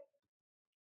like,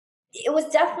 it was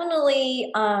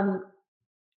definitely an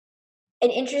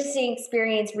interesting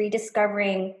experience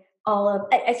rediscovering all of,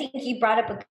 I think you brought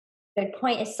up a good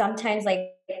point is sometimes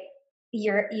like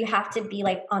you have to be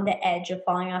like on the edge of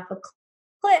falling off a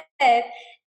cliff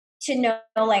to know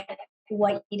like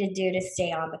what you need to do to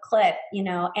stay on the cliff,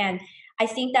 and I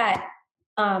think that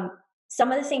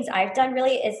some of the things I've done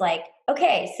really is like,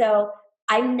 okay, so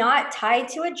I'm not tied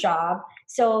to a job,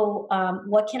 so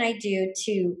what can I do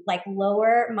to like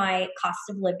lower my cost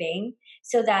of living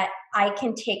so that I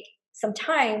can take some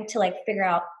time to like figure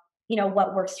out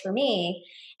what works for me.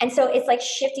 And so it's like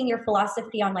shifting your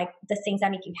philosophy on like the things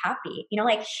that make you happy,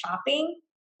 like shopping,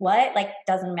 what like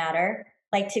doesn't matter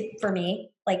like for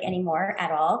me like anymore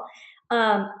at all.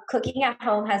 Cooking at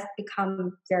home has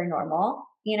become very normal,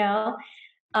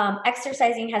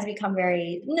 exercising has become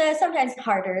very sometimes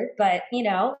harder, but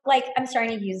like I'm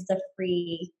starting to use the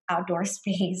free outdoor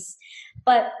space,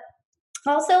 but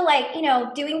also like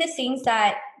doing the things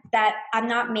that I'm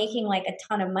not making like a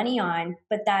ton of money on,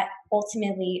 but that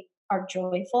ultimately are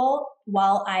joyful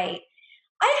while I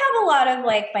have a lot of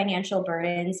like financial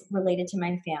burdens related to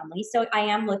my family. So I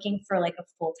am looking for like a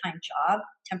full-time job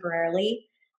temporarily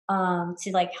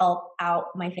to like help out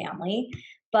my family.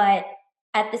 But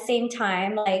at the same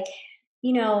time, like,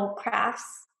 crafts,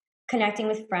 connecting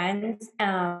with friends,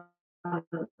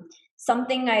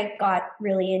 something I got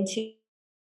really into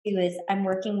is I'm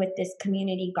working with this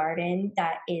community garden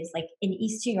that is like in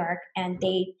East New York, and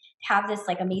they have this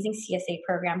like amazing CSA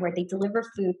program where they deliver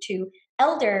food to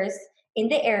elders in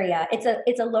the area.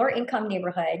 It's a lower income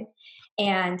neighborhood,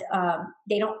 and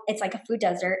they don't. It's like a food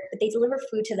desert, but they deliver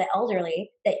food to the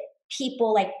elderly that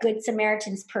people like Good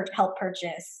Samaritans help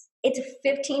purchase. It's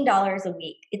 $15 a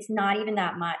week. It's not even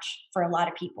that much for a lot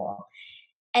of people,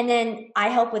 and then I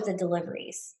help with the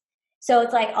deliveries. So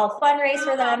it's like I'll fundraise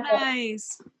for them.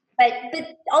 Nice.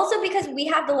 But also because we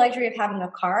have the luxury of having a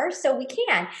car, so we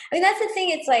can. I mean, that's the thing.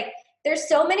 It's like there's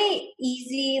so many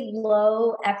easy,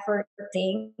 low effort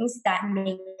things that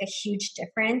make a huge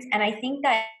difference. And I think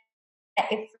that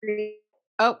if we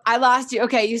Oh, I lost you.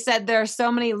 Okay, you said there are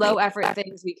so many low effort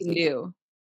things we can do.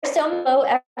 There's so many low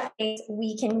effort things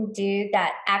we can do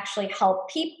that actually help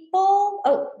people.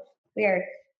 Oh, weird.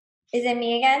 Is it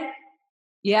me again?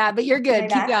 Yeah, but you're good.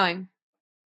 Keep going.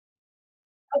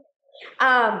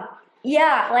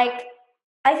 Yeah, like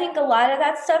I think a lot of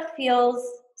that stuff feels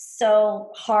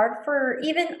so hard for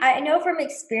even I know from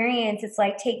experience it's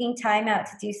like taking time out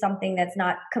to do something that's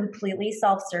not completely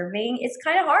self-serving. It's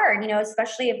kind of hard,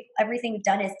 especially if everything we've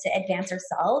done is to advance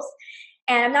ourselves.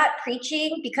 And I'm not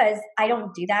preaching because I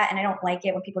don't do that and I don't like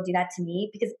it when people do that to me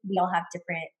because we all have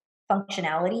different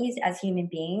functionalities as human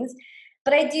beings.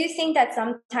 But I do think that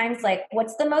sometimes, like,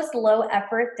 what's the most low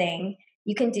effort thing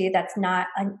you can do that's not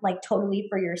like totally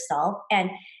for yourself?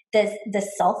 And the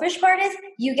selfish part is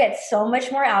you get so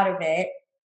much more out of it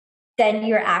than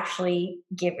you're actually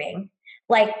giving.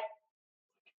 Like,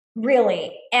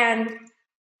 really. And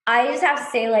I just have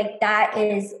to say, like, that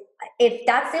is, if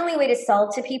that's the only way to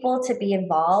sell to people to be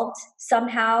involved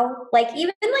somehow, like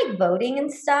even like voting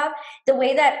and stuff, the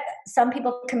way that some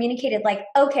people communicated, like,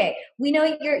 okay, we know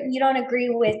you don't agree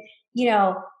with, you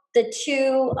know, the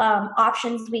two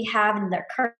options we have in the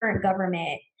current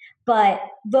government, but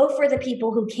vote for the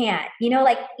people who can't. You know,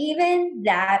 like even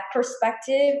that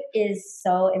perspective is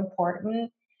so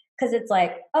important because it's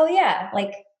like, oh yeah,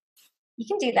 like you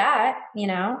can do that, you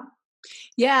know?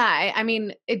 Yeah, I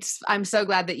mean, I'm so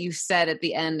glad that you said at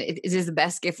the end, it is the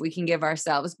best gift we can give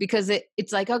ourselves, because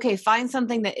it's like, okay, find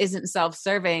something that isn't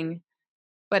self-serving.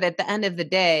 But at the end of the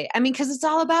day, I mean, because it's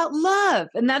all about love,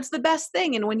 and that's the best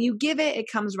thing. And when you give it,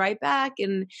 it comes right back.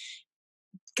 And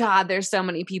God, there's so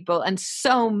many people and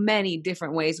so many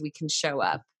different ways we can show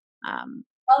up.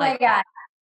 Oh Like my God.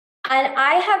 And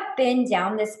I have been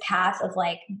down this path of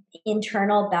like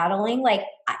internal battling. Like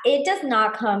it does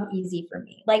not come easy for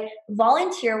me. Like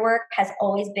volunteer work has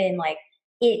always been like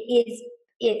it is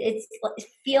it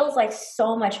feels like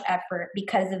so much effort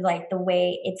because of like the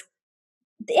way it's,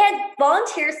 and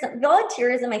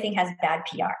volunteerism I think has bad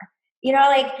PR. You know,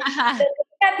 like the that. way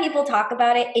that people talk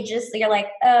about it, it just, you're like,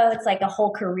 oh, it's like a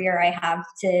whole career I have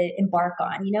to embark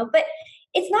on, you know? But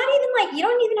it's not even like you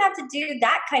don't even have to do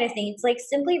that kind of thing. It's like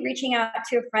simply reaching out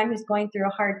to a friend who's going through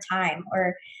a hard time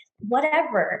or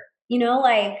whatever, you know,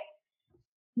 like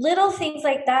little things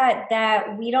like that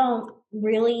that we don't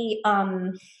really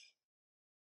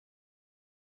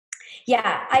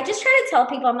yeah, I just try to tell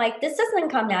people, I'm like, this doesn't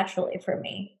come naturally for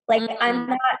me. Like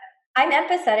Mm. I'm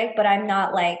empathetic, but I'm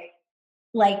not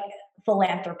like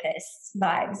philanthropist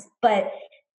vibes. But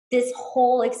this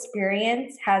whole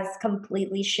experience has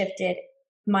completely shifted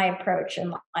my approach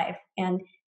in life. And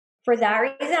for that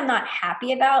reason, I'm not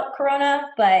happy about Corona,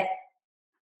 but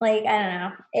like, I don't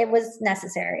know, it was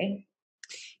necessary.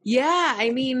 Yeah,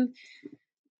 I mean,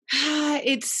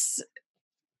 it's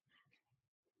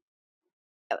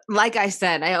like I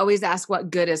said, I always ask what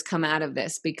good has come out of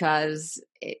this, because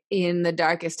in the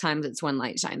darkest times, it's when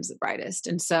light shines the brightest.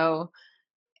 And so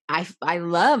I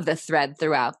love the thread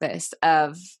throughout this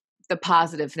of the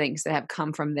positive things that have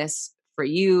come from this for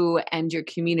you and your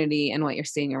community and what you're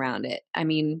seeing around it. I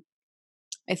mean,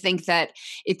 I think that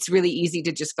it's really easy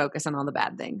to just focus on all the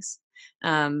bad things.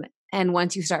 Um, and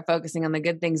once you start focusing on the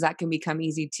good things, that can become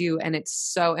easy too. And it's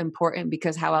so important,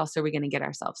 because how else are we going to get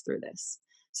ourselves through this?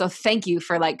 So thank you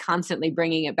for like constantly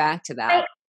bringing it back to I, that.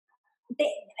 th-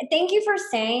 Thank you for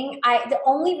saying. The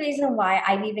only reason why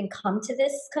I've even come to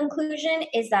this conclusion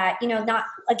is that, you know, not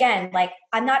again, like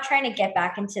I'm not trying to get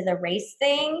back into the race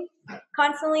thing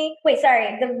constantly. Wait,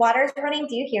 sorry, the water's running.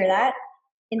 Do you hear that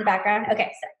in the background?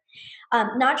 Okay, so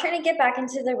not trying to get back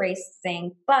into the race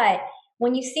thing, but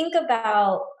when you think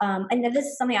about, and then this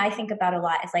is something I think about a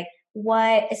lot, is like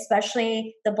what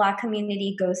especially the Black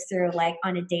community goes through, like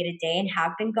on a day to day, and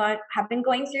have been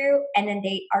going through, and then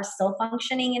they are still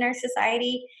functioning in our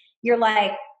society. You're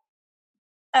like,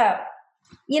 oh,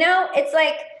 you know, it's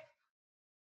like,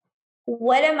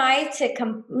 what am I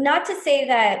to not to say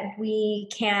that we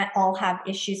can't all have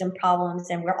issues and problems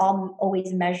and we're all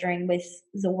always measuring with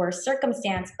the worst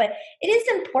circumstance, but it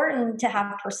is important to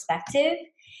have perspective.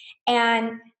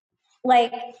 And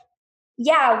like,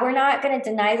 yeah, we're not going to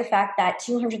deny the fact that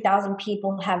 200,000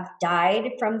 people have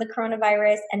died from the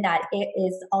coronavirus, and that it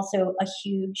is also a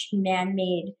huge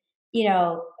man-made, you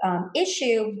know,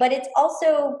 issue. But it's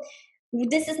also,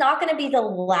 this is not going to be the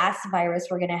last virus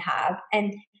we're going to have,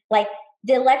 and like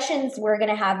the elections we're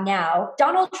going to have now,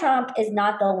 Donald Trump is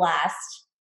not the last,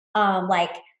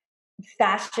 like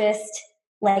fascist,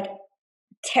 like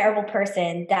terrible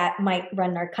person that might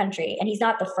run our country, and he's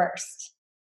not the first.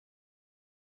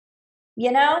 You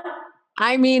know?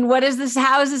 I mean, what is this?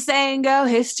 How does the saying go?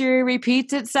 History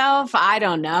repeats itself. I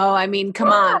don't know. I mean, come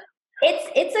on.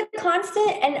 It's a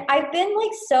constant, and I've been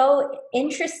like so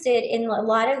interested in a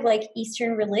lot of like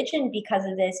Eastern religion because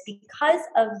of this, because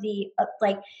of the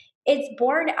like it's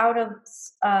born out of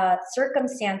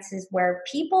circumstances where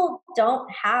people don't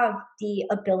have the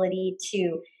ability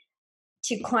to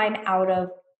climb out of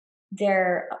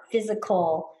their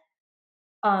physical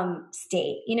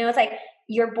state. You know, it's like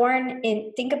you're born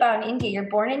in, think about in India, you're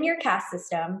born in your caste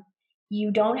system.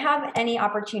 You don't have any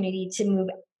opportunity to move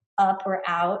up or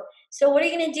out. So what are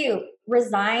you going to do?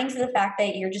 Resign to the fact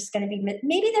that you're just going to be,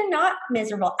 maybe they're not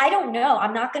miserable. I don't know.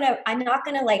 I'm not going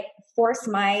to like force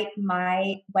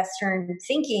my Western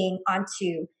thinking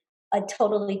onto a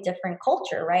totally different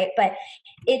culture, right? But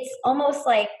it's almost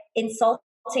like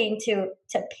insulting to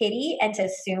pity and to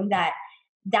assume that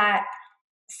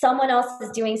someone else is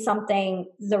doing something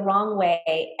the wrong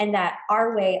way, and that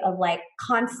our way of like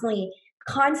constantly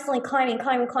climbing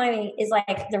is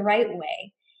like the right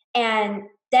way. And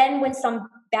then when some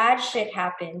bad shit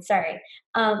happens,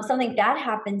 something bad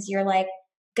happens, you're like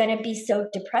gonna be so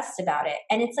depressed about it.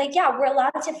 And it's like, yeah, we're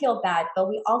allowed to feel bad, but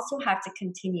we also have to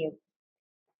continue.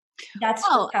 That's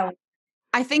just Well, how.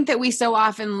 I think that we so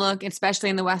often look, especially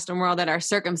in the Western world, at our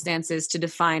circumstances to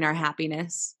define our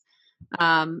happiness.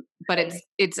 But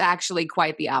it's actually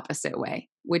quite the opposite way,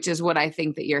 which is what I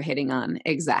think that you're hitting on.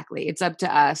 Exactly. It's up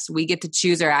to us. We get to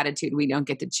choose our attitude. We don't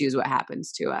get to choose what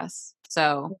happens to us.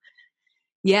 So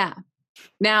yeah.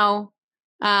 Now,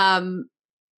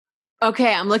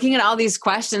 okay, I'm looking at all these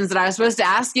questions that I was supposed to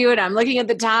ask you, and I'm looking at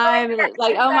the time, and it's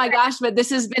like, oh my gosh, but this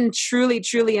has been truly,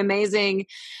 truly amazing.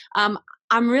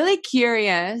 I'm really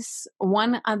curious.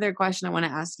 One other question I want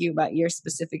to ask you about your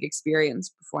specific experience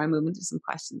before I move into some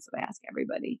questions that I ask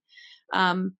everybody.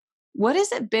 What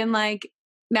has it been like?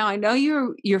 Now I know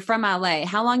you're from LA.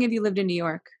 How long have you lived in New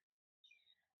York?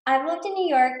 I've lived in New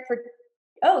York for,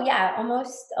 oh yeah,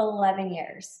 almost 11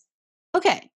 years.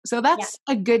 Okay, so Yeah. that's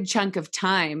a good chunk of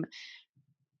time.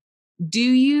 Do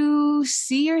you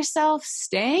see yourself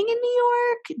staying in New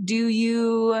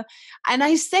York? And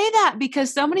I say that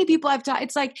because so many people I've talked,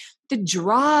 it's like the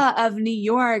draw of New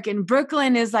York and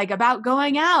Brooklyn is like about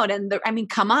going out. And I mean,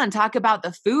 come on, talk about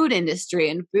the food industry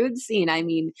and food scene. I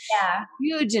mean, Yeah.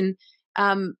 huge. And,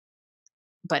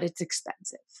 but it's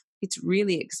expensive. It's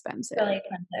really expensive. Really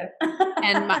expensive.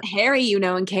 And Harry,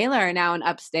 and Kayla are now in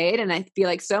upstate. And I feel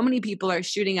like so many people are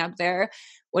shooting up there.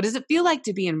 What does it feel like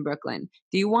to be in Brooklyn?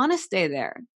 Do you want to stay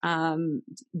there? Do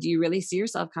you really see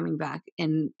yourself coming back?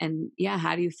 And yeah,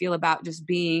 how do you feel about just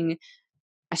being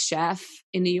a chef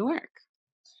in New York?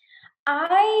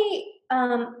 I,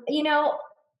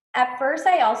 at first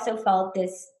I also felt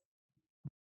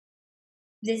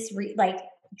like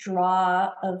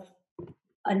draw of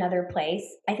another place.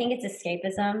 I think it's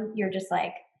escapism. You're just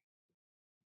like,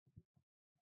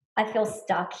 I feel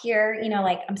stuck here,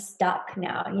 like I'm stuck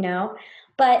now.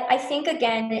 But I think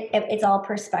again, it's all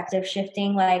perspective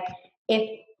shifting. Like,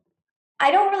 if I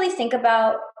don't really think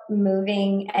about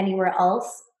moving anywhere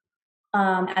else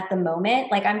at the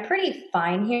moment. Like, I'm pretty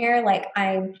fine here. Like,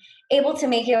 I'm able to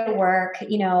make it work.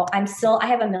 I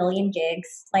have a million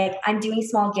gigs. Like, I'm doing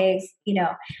small gigs.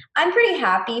 I'm pretty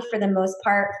happy for the most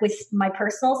part with my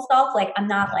personal self. Like, I'm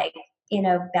not like in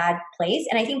a bad place.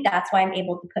 And I think that's why I'm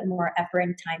able to put more effort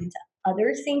and time into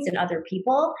other things and other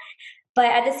people. But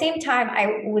at the same time,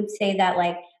 I would say that,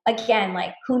 like, again,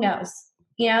 like, who knows?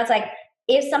 It's like,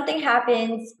 if something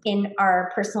happens in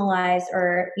our personal lives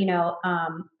or,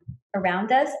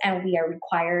 around us, and we are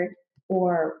required,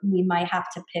 or we might have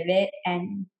to pivot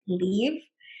and leave,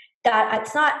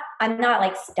 I'm not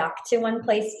like stuck to one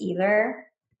place either.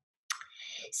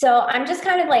 So I'm just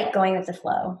kind of like going with the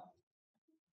flow.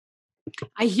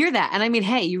 I hear that. And I mean,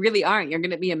 hey, you really aren't. You're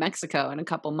going to be in Mexico in a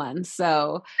couple months.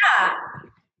 So Yeah.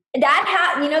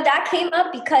 That came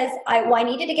up because I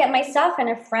needed to get my stuff, and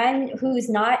a friend who's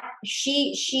not,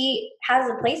 she has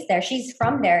a place there. She's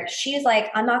from there. She's like,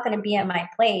 I'm not going to be at my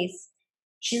place.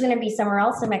 She's going to be somewhere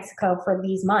else in Mexico for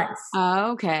these months.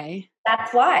 okay.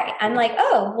 That's why I'm like,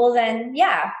 oh, well then,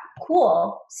 yeah,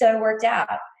 cool. So it worked out.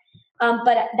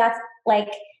 But that's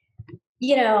like,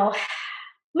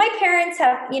 my parents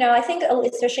have, I think,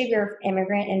 especially if you're an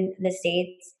immigrant in the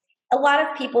States, a lot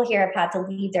of people here have had to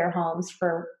leave their homes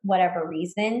for whatever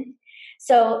reason.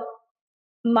 So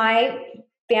my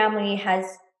family has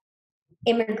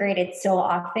immigrated so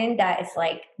often that it's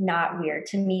like not weird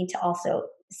to me to also,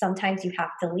 sometimes you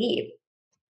have to leave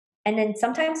and then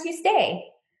sometimes you stay.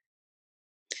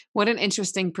 What an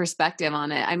interesting perspective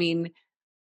on it. I mean,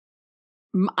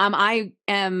 I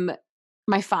am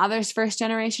my father's first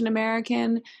generation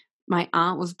American. My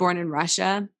aunt was born in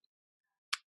Russia.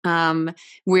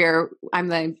 Where I'm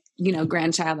the,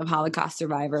 grandchild of Holocaust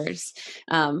survivors,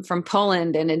 from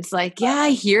Poland. And it's like, yeah, I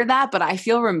hear that, but I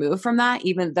feel removed from that,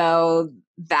 even though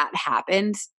that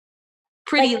happened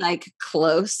pretty like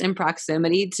close in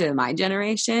proximity to my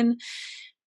generation.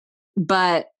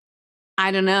 But I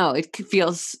don't know. It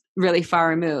feels really far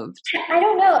removed. I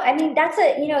don't know. I mean,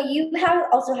 you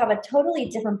also have a totally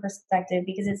different perspective,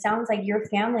 because it sounds like your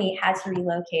family had to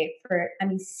relocate for,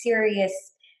 serious,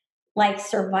 like,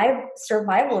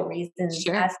 survival reasons,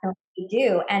 Sure. as we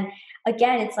do. And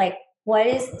again, it's like, what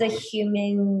is the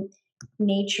human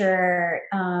nature?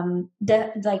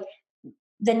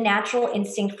 the natural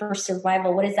instinct for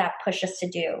survival, what does that push us to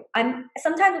do?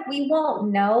 Sometimes we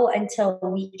won't know until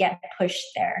we get pushed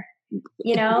there,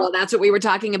 you know? Well, that's what we were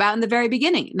talking about in the very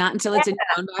beginning, not until it's in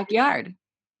your own backyard.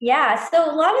 Yeah,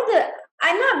 so a lot of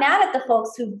I'm not mad at the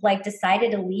folks who like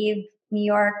decided to leave New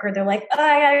York, or they're like, oh,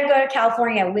 I gotta go to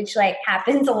California, which like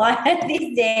happens a lot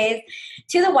these days,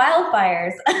 to the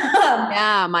wildfires.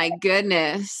 Yeah, my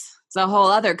goodness. It's a whole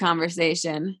other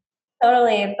conversation.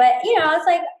 Totally. But, it's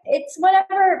like, it's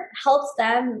whatever helps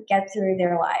them get through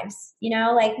their lives,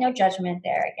 like no judgment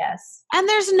there, I guess. And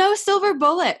there's no silver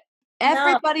bullet. No.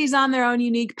 Everybody's on their own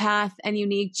unique path and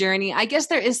unique journey. I guess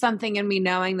there is something in me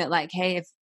knowing that, like, hey, if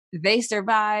they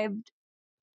survived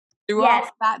through all of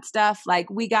that stuff, like,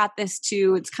 we got this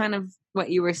too. It's kind of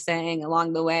what you were saying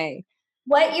along the way.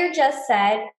 What you just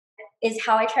said is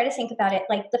how I try to think about it.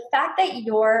 Like the fact that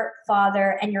your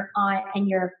father and your aunt and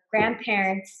your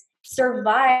grandparents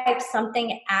survived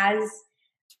something as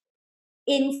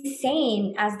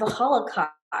insane as the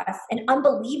Holocaust and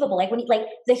unbelievable. Like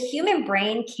the human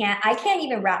brain I can't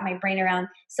even wrap my brain around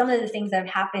some of the things that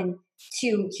have happened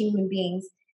to human beings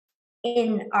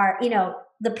in our,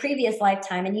 the previous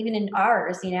lifetime and even in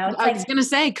ours, I was going to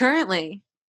say currently.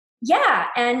 Yeah.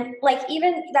 And like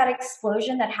even that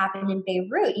explosion that happened in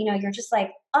Beirut, you're just like,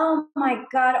 oh my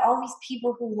God, all these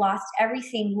people who lost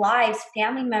everything, lives,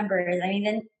 family members. I mean,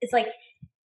 then it's like,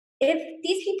 if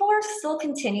these people are still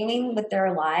continuing with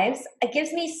their lives, it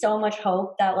gives me so much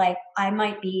hope that like I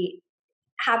might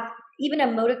have even a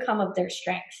modicum of their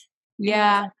strength.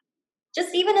 Yeah.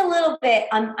 Just even a little bit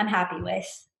I'm happy with,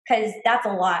 because that's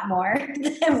a lot more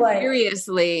than what.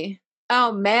 Seriously.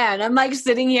 Oh man, I'm like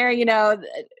sitting here,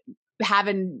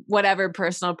 having whatever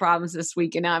personal problems this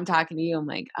week, and now I'm talking to you. I'm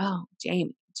like, oh,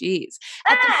 Jamie, geez.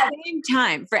 At the same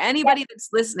time, for anybody that's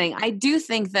listening, I do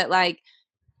think that like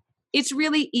it's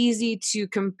really easy to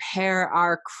compare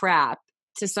our crap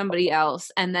to somebody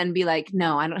else and then be like,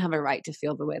 no, I don't have a right to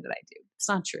feel the way that I do. It's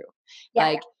not true. Yeah.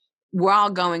 Like we're all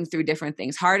going through different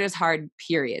things. Hard is hard,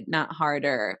 period, not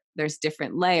harder. There's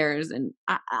different layers. And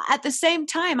at the same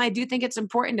time, I do think it's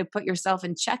important to put yourself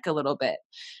in check a little bit.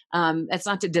 It's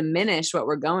not to diminish what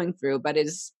we're going through, but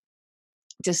it's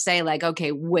to say like,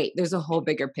 okay, wait, there's a whole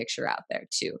bigger picture out there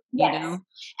too,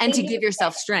 and to give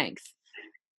yourself strength.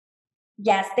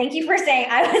 Yes, thank you for saying.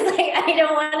 I was like, I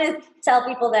don't want to tell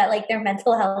people that like their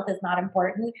mental health is not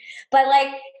important, but like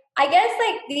I guess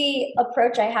like the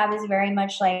approach I have is very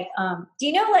much like, do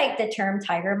you know like the term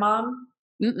tiger mom?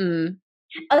 Mm-mm.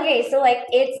 Okay, so like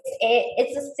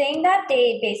it's a thing that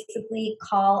they basically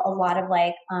call a lot of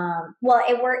like,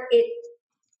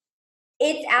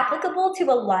 it's applicable to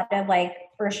a lot of like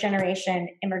first generation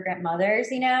immigrant mothers,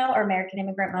 or American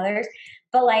immigrant mothers,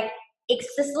 but like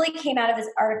explicitly came out of this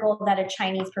article that a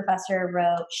Chinese professor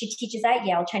wrote. She teaches at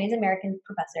Yale, Chinese American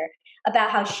professor,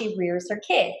 about how she rears her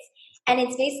kids. And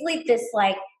it's basically this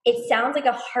like, it sounds like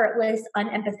a heartless,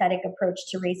 unempathetic approach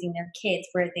to raising their kids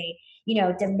where they,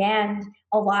 demand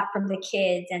a lot from the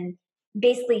kids. And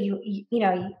basically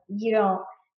you don't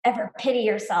ever pity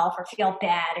yourself or feel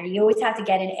bad, or you always have to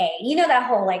get an A, that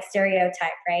whole like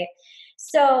stereotype, right?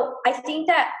 So I think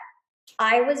that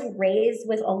I was raised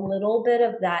with a little bit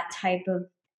of that type of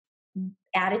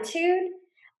attitude,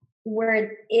 where it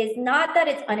is not that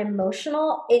it's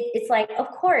unemotional. It's like,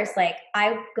 of course, like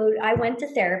I went to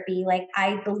therapy. Like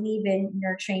I believe in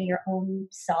nurturing your own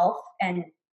self and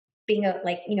being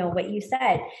like, what you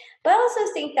said. But I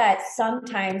also think that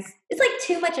sometimes it's like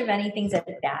too much of anything's a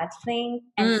bad thing.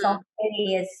 And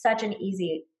self-pity is such an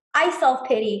I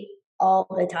self-pity all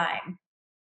the time.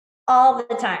 All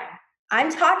the time.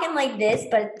 I'm talking like this,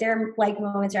 but there are like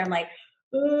moments where I'm like,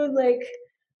 well,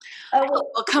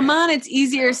 come on, it's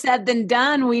easier said than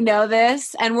done. We know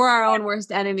this, and we're our own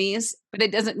worst enemies, but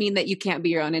it doesn't mean that you can't be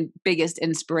your own biggest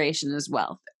inspiration as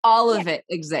well. All of it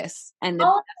exists, and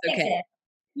that's okay. Exists.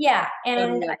 Yeah,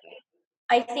 and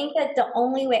I think that the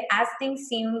only way, as things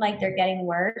seem like they're getting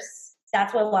worse,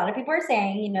 that's what a lot of people are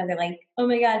saying. They're like, oh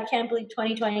my God, I can't believe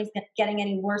 2020 is getting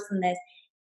any worse than this.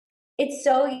 It's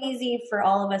so easy for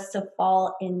all of us to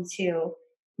fall into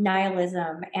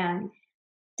nihilism and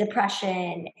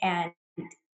depression and,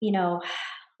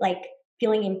 like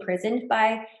feeling imprisoned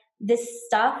by this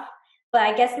stuff. But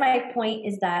I guess my point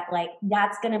is that like,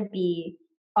 that's going to be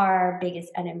our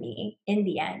biggest enemy in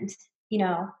the end,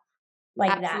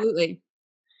 like Absolutely.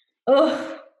 that.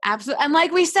 Oh, absolutely. And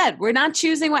like we said, we're not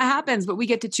choosing what happens, but we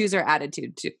get to choose our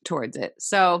attitude towards it.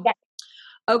 So,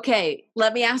 okay,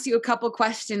 let me ask you a couple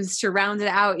questions to round it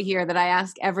out here that I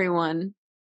ask everyone.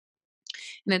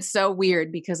 And it's so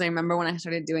weird because I remember when I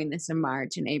started doing this in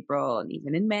March and April and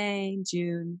even in May,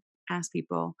 June, ask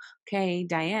people, okay,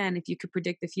 Diane, if you could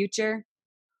predict the future,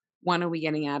 when are we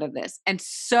getting out of this? And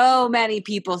so many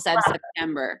people said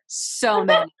September. So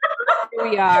many. Here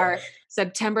we are,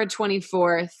 September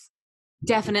 24th.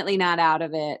 Definitely not out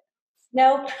of it.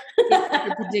 Nope. If you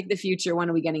could predict the future, when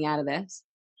are we getting out of this?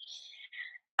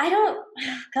 I don't,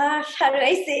 gosh, how did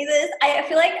I say this? I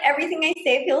feel like everything I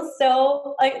say feels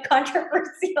so like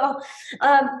controversial.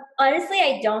 Honestly,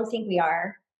 I don't think we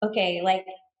are. Okay, like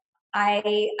I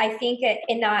think it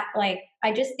in that like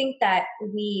I just think that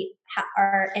we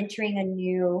are entering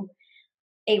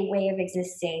a way of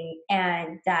existing,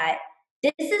 and that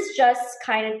this is just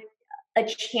kind of a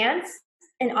chance,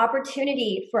 an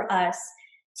opportunity for us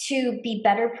to be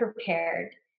better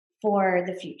prepared for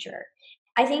the future.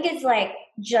 I think it's like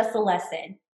just a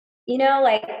lesson,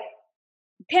 like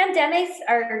pandemics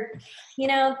are,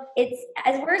 it's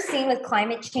as we're seeing with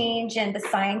climate change and the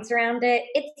science around it,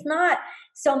 it's not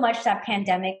so much that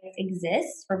pandemics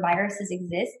exist or viruses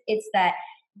exist. It's that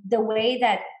the way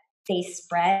that they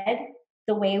spread,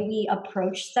 the way we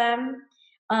approach them.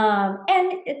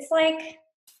 And it's like,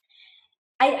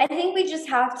 I think we just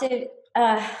have to,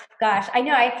 gosh, I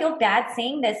know I feel bad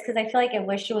saying this because I feel like I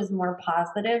wish it was more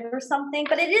positive or something,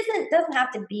 but doesn't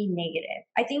have to be negative.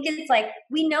 I think it's like,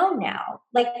 we know now,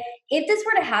 like if this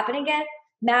were to happen again,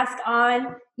 mask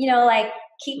on, like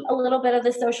keep a little bit of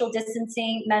the social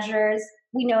distancing measures.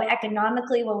 We know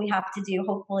economically what we have to do,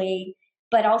 hopefully,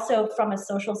 but also from a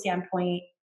social standpoint,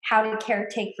 how to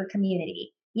caretake for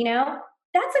community,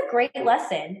 that's a great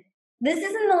lesson. This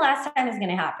isn't the last time it's going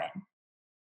to happen.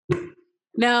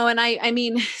 No, and I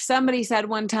mean, somebody said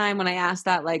one time when I asked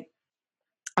that, like,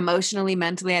 emotionally,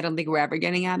 mentally, I don't think we're ever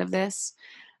getting out of this.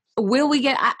 Will we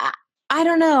get? I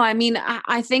don't know. I mean,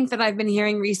 I think that I've been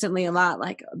hearing recently a lot,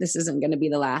 like, oh, this isn't going to be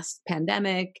the last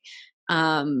pandemic.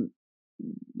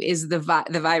 Is the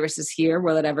virus is here?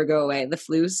 Will it ever go away? The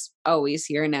flu's always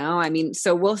here now. I mean,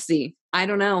 so we'll see. I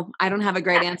don't know. I don't have a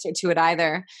great answer to it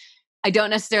either. I don't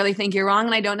necessarily think you're wrong,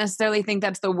 and I don't necessarily think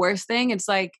that's the worst thing. It's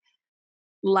like,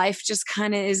 life just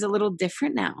kind of is a little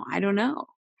different now. I don't know.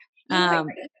 The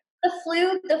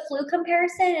flu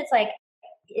comparison, it's like,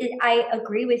 I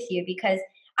agree with you because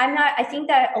I think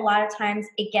that a lot of times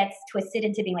it gets twisted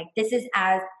into being like, this is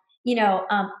as,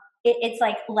 it's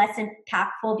like less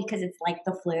impactful because it's like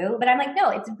the flu. But I'm like,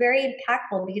 no, it's very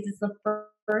impactful because it's the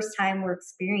first time we're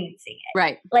experiencing it.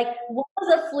 Right. Like, what was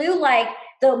the flu like,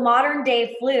 the modern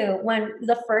day flu, when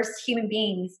the first human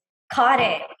beings caught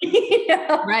it?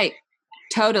 Right.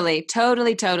 Totally.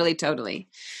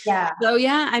 Yeah. So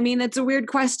yeah, I mean, it's a weird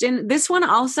question. This one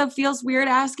also feels weird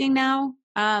asking now,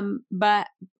 but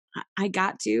I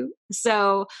got to.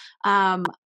 So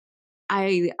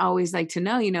I always like to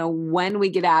know, when we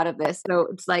get out of this. So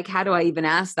it's like, how do I even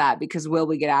ask that? Because will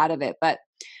we get out of it? But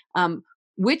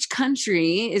which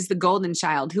country is the golden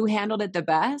child? Who handled it the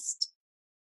best?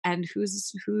 And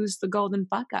who's the golden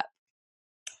fuck up?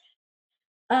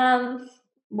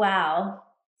 Wow.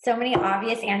 So many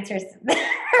obvious answers.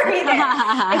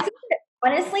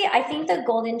 Honestly, I think the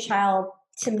golden child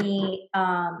to me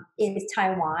is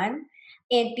Taiwan.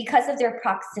 And because of their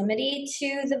proximity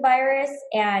to the virus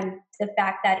and the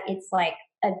fact that it's like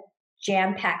a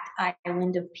jam-packed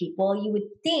island of people, you would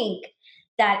think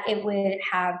that it would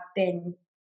have been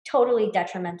totally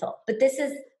detrimental. But this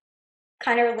is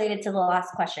kind of related to the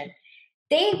last question.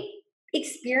 They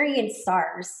experienced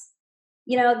SARS.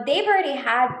 They've already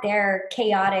had their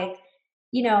chaotic,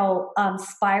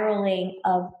 spiraling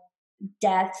of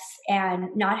deaths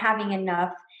and not having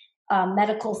enough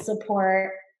medical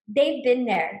support. They've been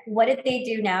there. What did they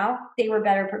do now? They were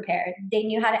better prepared. They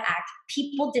knew how to act.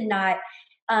 People did not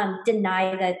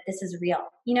deny that this is real,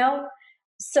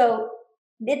 So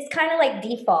it's kind of like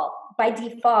default. By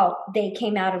default, they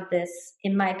came out of this,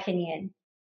 in my opinion,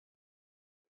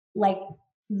 like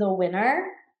the winner.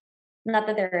 Not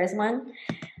that there is one.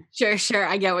 Sure.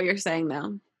 I get what you're saying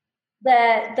though.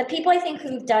 The people I think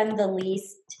who've done the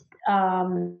least,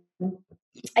 I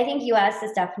think US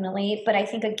is definitely, but I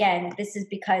think again, this is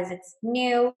because it's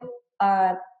new.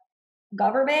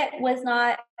 Government is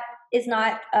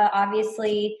not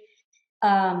obviously,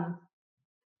 that's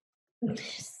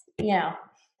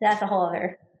a whole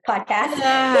other podcast.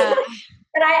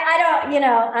 But I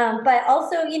don't, but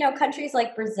also, countries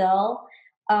like Brazil,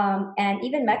 and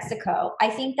even Mexico, I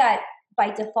think that by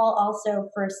default also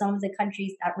for some of the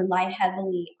countries that rely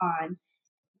heavily on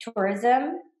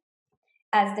tourism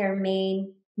as their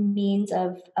main means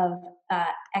of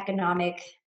economic,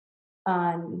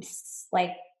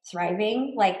 like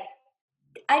thriving, like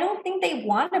I don't think they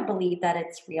want to believe that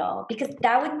it's real, because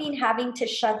that would mean having to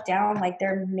shut down like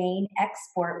their main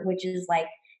export, which is like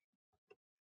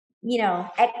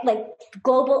like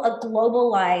a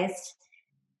globalized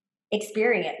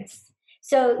experience.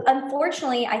 So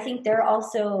unfortunately, I think they're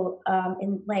also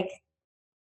in like,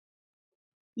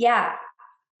 yeah,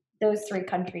 those three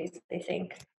countries, I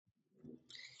think.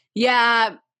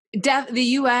 Yeah, the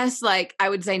US, like I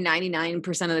would say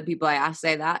 99% of the people I ask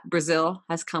say that. Brazil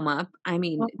has come up. I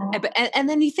mean, and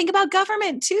then you think about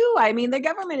government too. I mean, the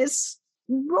government is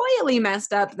royally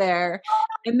messed up there.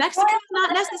 And Mexico's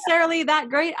not necessarily that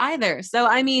great either. So,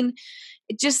 I mean,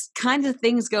 it just kind of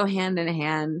things go hand in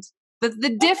hand.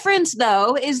 The difference,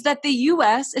 though, is that the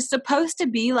US is supposed to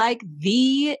be like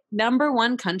the number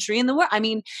one country in the world. I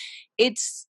mean,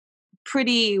 it's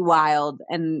pretty wild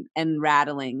and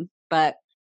rattling, but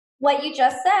what you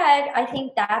just said, I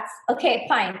think that's okay,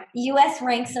 fine. US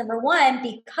ranks number one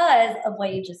because of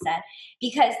what you just said.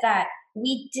 Because that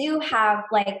we do have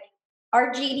like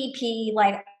our GDP,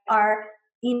 like our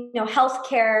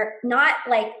healthcare, not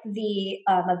like the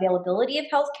availability of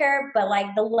healthcare, but like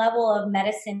the level of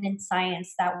medicine and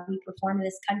science that we perform in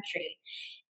this country.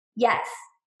 Yes,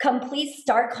 complete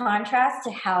stark contrast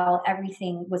to how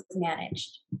everything was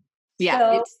managed. Yeah,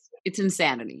 so, it's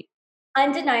insanity.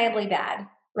 Undeniably bad,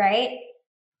 right?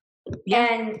 Yeah.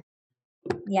 And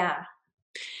yeah.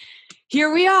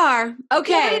 Here we are.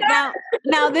 Okay,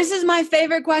 now this is my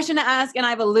favorite question to ask, and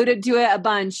I've alluded to it a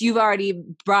bunch. You've already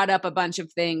brought up a bunch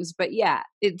of things, but yeah,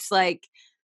 it's like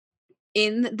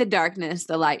in the darkness,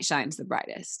 the light shines the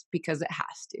brightest because it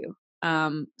has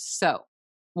to. So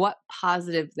what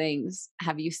positive things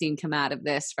have you seen come out of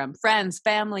this from friends,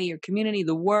 family, your community,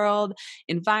 the world,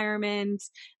 environment?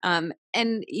 And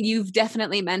you've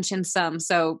definitely mentioned some,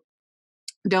 so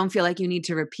don't feel like you need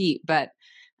to repeat, but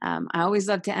I always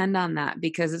love to end on that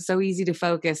because it's so easy to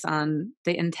focus on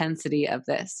the intensity of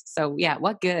this. So yeah,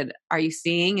 what good are you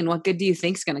seeing and what good do you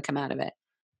think is going to come out of it?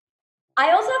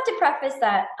 I also have to preface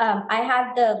that I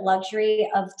had the luxury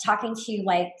of talking to you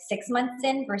like 6 months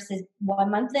in versus 1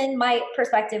 month in. My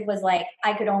perspective was like,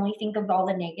 I could only think of all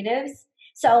the negatives.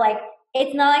 So like,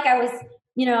 it's not like I was,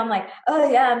 I'm like,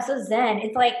 oh yeah, I'm so zen.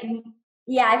 It's like,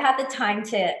 yeah, I've had the time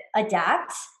to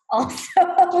adapt also.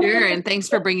 Sure. And thanks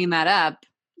for bringing that up.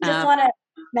 Just want to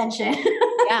mention.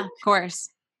 Yeah, of course.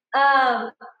 I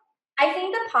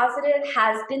think the positive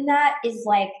has been that is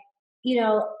like,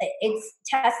 it's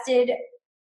tested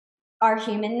our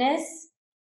humanness.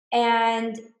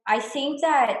 And I think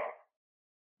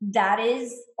that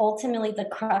is ultimately the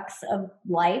crux of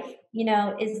life,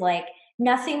 is like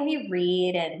nothing we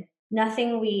read and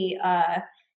nothing we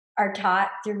are taught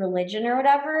through religion or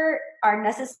whatever are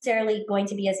necessarily going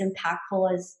to be as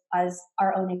impactful as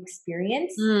our own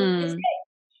experience.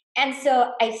 And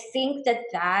so I think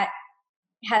that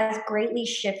has greatly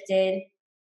shifted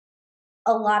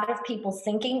a lot of people's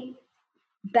thinking,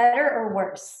 better or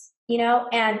worse,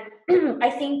 and I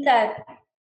think that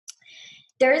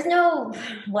there is no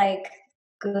like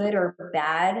good or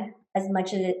bad as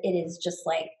much as it is just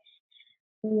like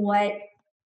what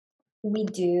we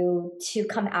do to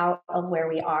come out of where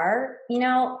we are,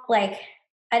 like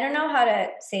I don't know how to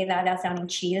say that without sounding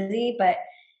cheesy, but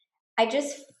I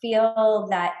just feel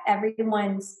that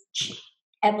everyone's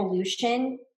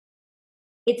evolution,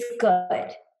 it's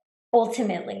good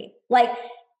ultimately. Like,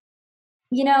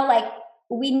 like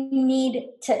we need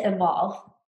to evolve.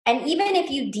 And even if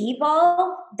you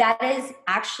devolve, that is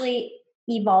actually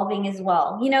evolving as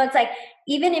well. It's like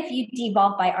even if you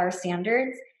devolve by our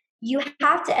standards, you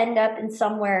have to end up in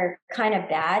somewhere kind of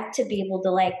bad to be able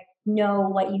to like know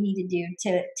what you need to do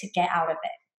to get out of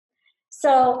it.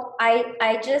 So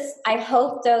I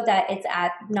hope though that it's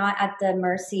not at the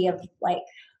mercy of like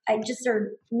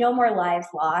are no more lives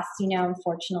lost,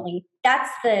 unfortunately. That's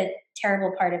the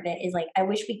terrible part of it is like I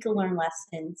wish we could learn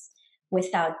lessons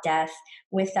without death,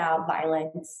 without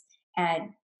violence.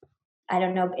 And I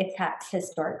don't know if that's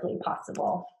historically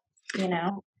possible,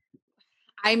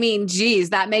 I mean, geez,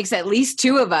 that makes at least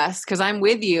two of us because I'm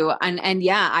with you. And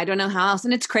yeah, I don't know how else.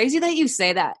 And it's crazy that you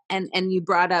say that. And you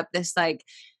brought up this like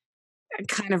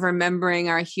kind of remembering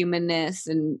our humanness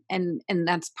and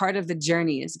that's part of the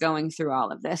journey is going through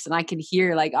all of this. And I can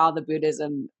hear like all the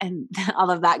Buddhism and all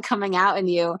of that coming out in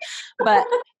you. But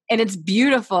and it's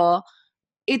beautiful.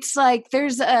 It's like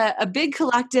there's a big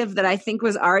collective that I think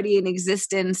was already in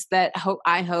existence that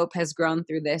I hope has grown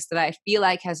through this, that I feel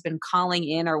like has been calling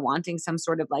in or wanting some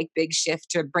sort of like big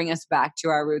shift to bring us back to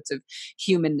our roots of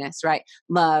humanness, right?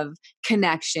 Love,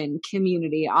 connection,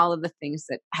 community, all of the things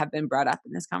that have been brought up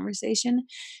in this conversation.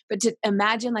 But to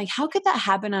imagine like, how could that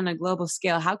happen on a global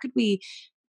scale? How could we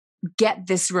get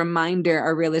this reminder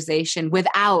or realization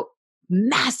without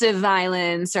massive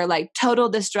violence or like total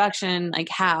destruction? Like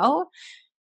how?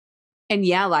 And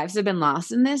yeah, lives have been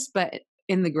lost in this, but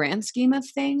in the grand scheme of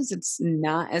things, it's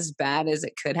not as bad as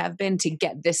it could have been to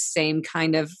get this same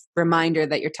kind of reminder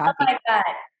that you're Oh talking. my God.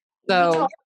 You So totally,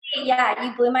 yeah,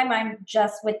 you blew my mind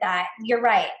just with that. You're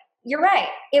right. You're right.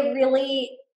 It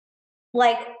really,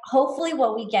 like, hopefully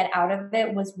what we get out of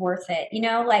it was worth it,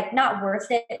 like not worth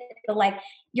it, but like,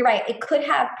 you're right. It could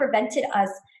have prevented us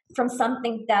from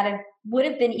something that would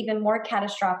have been even more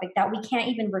catastrophic that we can't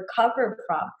even recover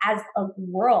from as a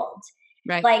world.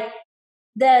 right. Like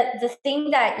the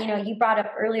thing that, you brought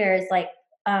up earlier is like,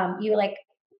 you like,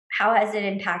 how has it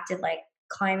impacted like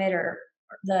climate or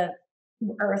the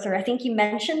earth, or I think you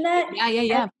mentioned that. And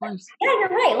Yeah, of course. yeah, you're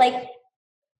right. Like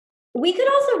we could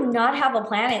also not have a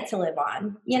planet to live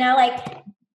on, like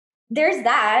there's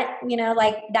that,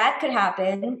 like that could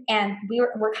happen. And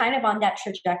we're kind of on that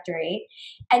trajectory.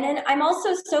 And then I'm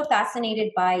also so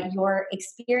fascinated by your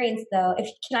experience though.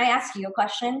 Can I ask you a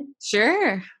question?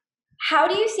 Sure. How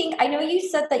do you think, I know you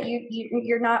said that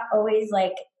you're not always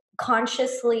like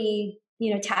consciously,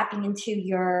 tapping into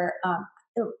your,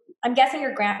 I'm guessing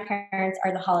your grandparents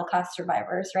are the Holocaust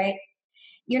survivors, right?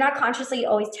 You're not consciously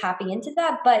always tapping into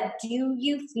that, but do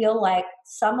you feel like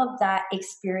some of that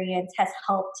experience has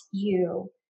helped you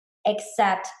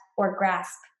accept or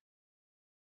grasp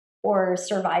or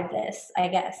survive this, I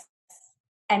guess,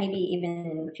 and maybe even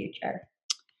in the future?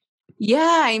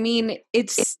 Yeah, I mean,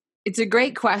 it's a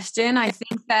great question. I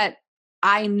think that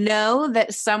I know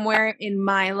that somewhere in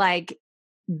my like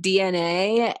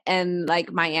DNA and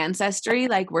like my ancestry,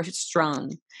 like we're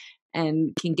strong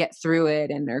and can get through it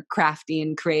and are crafty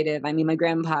and creative. I mean, my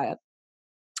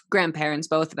grandparents,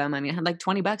 both of them, I mean, had like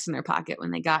 $20 in their pocket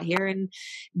when they got here and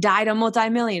died a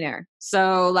multimillionaire.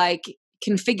 So like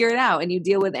can figure it out, and you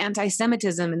deal with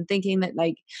anti-Semitism and thinking that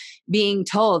like being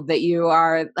told that you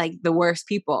are like the worst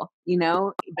people,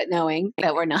 but knowing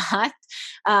that we're not.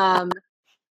 Um,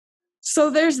 so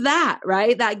there's that,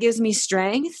 right? That gives me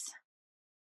strength.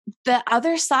 The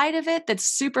other side of it that's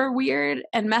super weird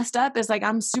and messed up is like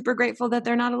I'm super grateful that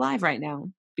they're not alive right now,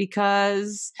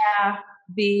 because Yeah.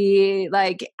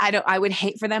 I would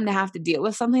hate for them to have to deal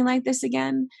with something like this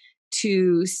again,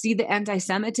 to see the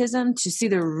anti-Semitism, to see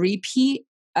the repeat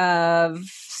of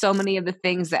so many of the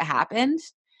things that happened,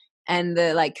 and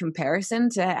the like comparison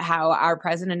to how our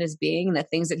president is being and the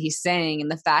things that he's saying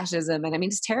and the fascism. And I mean,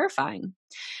 it's terrifying.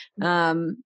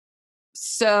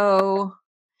 So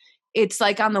it's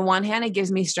like on the one hand, it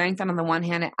gives me strength. And on the one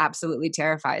hand, it absolutely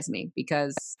terrifies me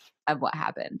because of what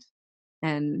happened.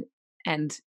 And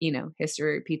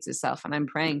history repeats itself. And I'm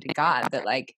praying to God that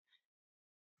like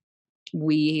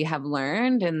we have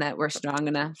learned and that we're strong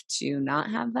enough to not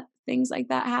have things like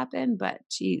that happen. But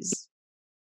geez,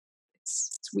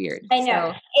 it's weird. I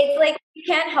know. It's like you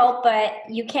can't help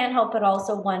but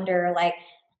also wonder like,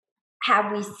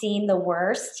 have we seen the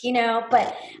worst,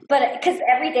 but because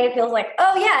every day feels like,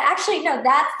 oh yeah, actually no,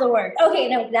 that's the worst. Okay,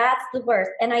 no, that's the worst.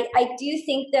 And I do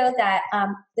think though that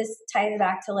this ties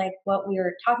back to like what we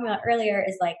were talking about earlier,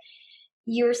 is like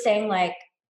you were saying like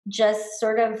just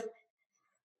sort of,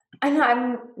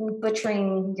 I'm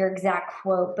butchering your exact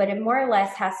quote, but it more or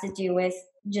less has to do with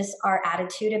just our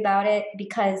attitude about it,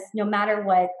 because no matter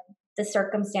what the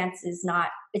circumstance is, not,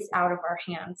 it's out of our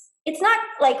hands. It's not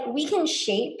like we can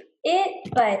shape it,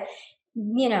 but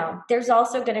there's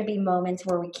also going to be moments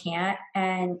where we can't,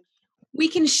 and we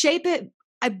can shape it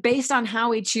based on how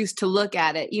we choose to look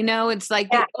at it. It's like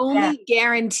the only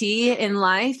guarantee in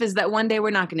life is that one day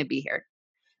we're not going to be here.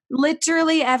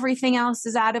 Literally everything else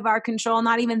is out of our control.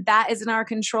 Not even that is in our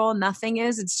control. Nothing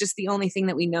is. It's just the only thing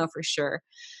that we know for sure.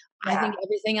 I think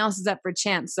everything else is up for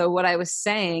chance. So what I was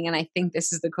saying, and I think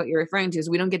this is the quote you're referring to, is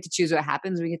we don't get to choose what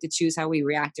happens. We get to choose how we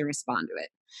react and respond to it.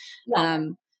 Yeah.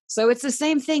 So it's the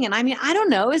same thing. And I mean, I don't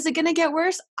know. Is it going to get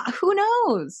worse? Who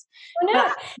knows?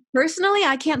 But personally,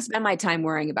 I can't spend my time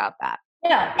worrying about that.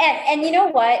 Yeah. And you know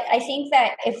what? I think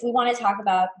that if we want to talk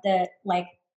about the, like,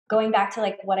 going back to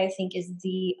like what I think is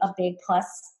a big plus,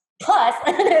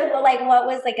 like what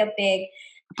was like a big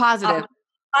positive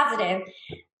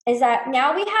is that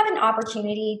now we have an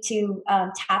opportunity to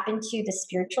tap into the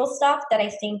spiritual stuff that I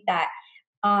think that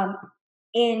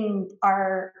in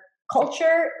our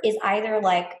culture is either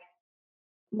like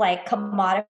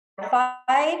commodified,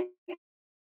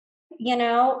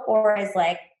 or is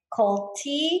like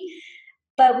culty.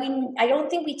 But I don't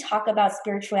think we talk about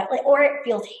spirituality, or it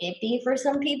feels hippie for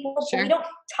some people. Sure. But we don't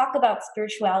talk about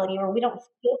spirituality, or we don't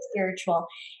feel spiritual.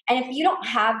 And if you don't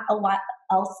have a lot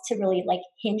else to really like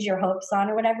hinge your hopes on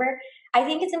or whatever, I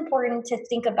think it's important to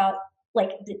think about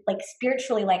like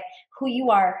spiritually, like who you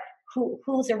are,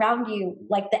 who's around you,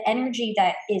 like the energy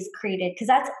that is created, because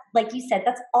that's, like you said,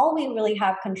 that's all we really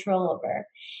have control over.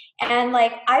 And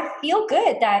like I feel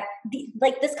good that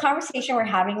like this conversation we're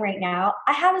having right now,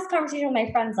 I have this conversation with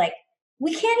my friends, like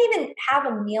we can't even have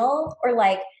a meal or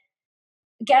like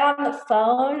get on the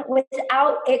phone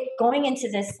without it going into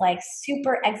this like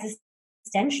super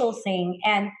existential thing.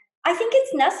 And I think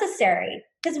it's necessary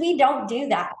because we don't do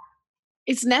that.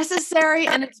 It's necessary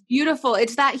and it's beautiful.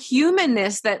 It's that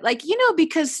humanness that, like,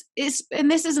 because and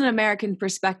this is an American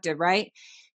perspective, right?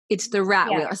 It's the rat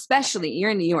wheel, especially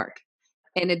you're in New York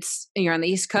and you're on the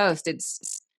East Coast.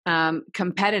 It's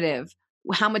competitive.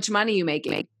 How much money you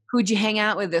making? Who'd you hang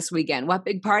out with this weekend? What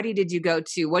big party did you go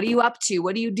to? What are you up to?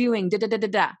 What are you doing? Da, da, da, da,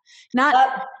 da.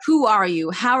 Not who are you?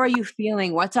 How are you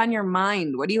feeling? What's on your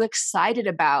mind? What are you excited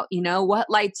about? What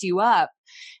lights you up?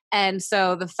 And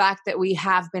so the fact that we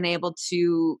have been able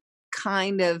to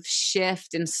kind of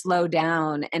shift and slow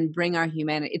down and bring our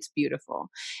humanity, it's beautiful.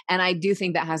 And I do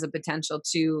think that has a potential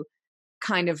to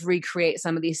kind of recreate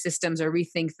some of these systems or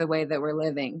rethink the way that we're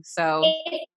living. So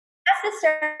that's the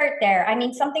start there. I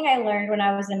mean, something I learned when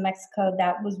I was in Mexico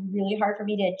that was really hard for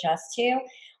me to adjust to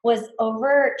was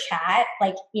over chat.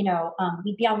 Like,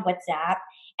 we'd be on WhatsApp,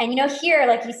 and here,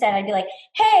 like you said, I'd be like,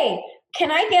 "Hey,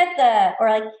 can I get or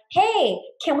like, hey,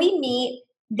 can we meet?"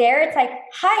 There, it's like,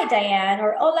 "Hi, Diane,"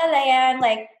 or "Hola, Diane,"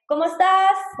 like, "¿Cómo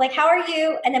estás?" Like, "How are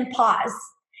you?" And then pause,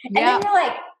 and then you're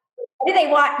like, what do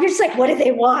they want? You're just like, what do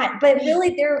they want? But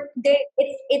really,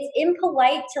 it's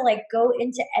impolite to like go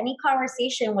into any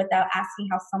conversation without asking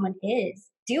how someone is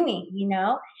doing,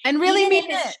 and really mean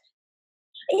it.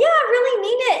 Yeah, really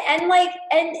mean it. And like,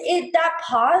 that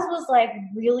pause was like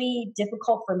really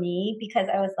difficult for me because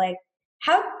I was like,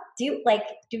 how do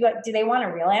they want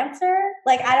a real answer?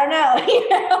 Like, I don't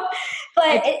know,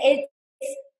 but it's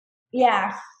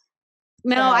yeah.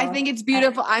 No, so, I think it's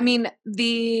beautiful. I mean,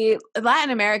 the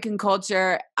Latin American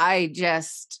culture, we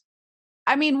just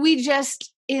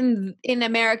in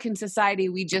American society,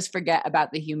 we just forget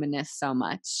about the humanness so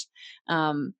much.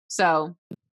 And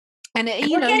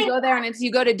you go there and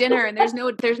you go to dinner and there's no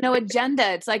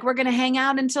agenda. It's like, we're going to hang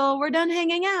out until we're done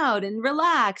hanging out and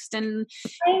relaxed and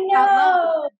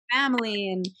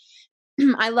family. And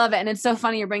I love it. And it's so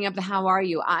funny you're bringing up the how are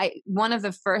you. One of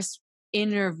the first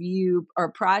interview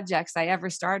or projects I ever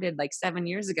started like 7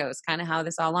 years ago is kind of how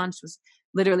this all launched, was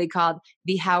literally called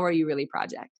the How Are You Really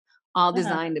project, all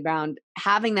designed around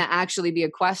having that actually be a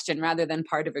question rather than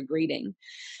part of a greeting.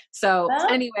 So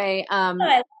anyway,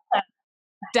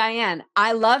 Diane,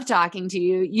 I love talking to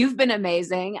you. You've been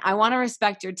amazing. I want to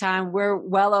respect your time. We're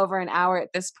well over an hour at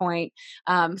this point.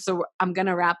 So I'm going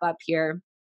to wrap up here.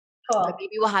 Cool. But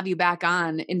maybe we'll have you back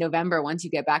on in November once you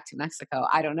get back to Mexico.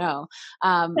 I don't know.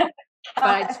 But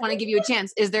I just want to give you a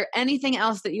chance. Is there anything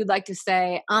else that you'd like to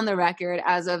say on the record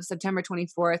as of September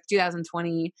 24th,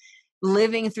 2020,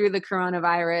 living through the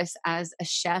coronavirus as a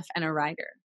chef and a writer?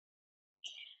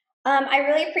 I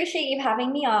really appreciate you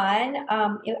having me on.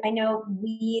 I know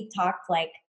we talked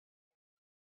like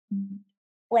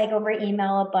over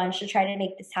email a bunch to try to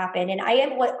make this happen. And I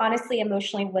honestly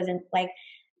emotionally wasn't like,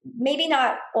 maybe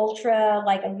not ultra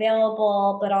like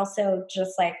available, but also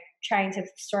just like trying to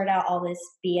sort out all this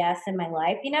BS in my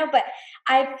life, but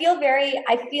I feel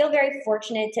very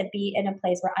fortunate to be in a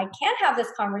place where I can have this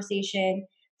conversation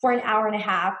for an hour and a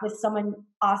half with someone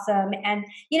awesome. And,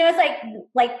 it's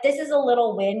like this is a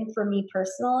little win for me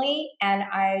personally. And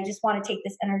I just want to take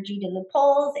this energy to the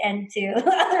polls and to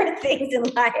other things in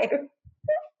life.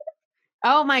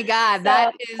 Oh my God.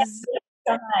 That is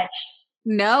so much.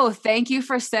 No, thank you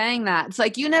for saying that. It's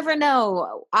like, you never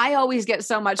know. I always get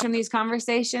so much from these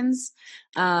conversations.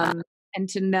 And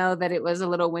to know that it was a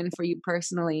little win for you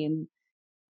personally. And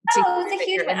it was a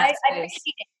huge win. I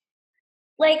appreciate it.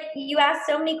 Like, you asked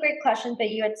so many great questions,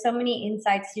 but you had so many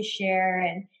insights to share.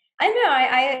 And I know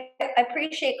I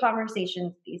appreciate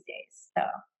conversations these days. So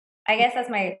I guess that's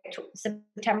my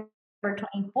September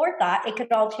 24th thought. It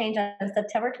could all change on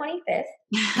September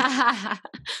 25th.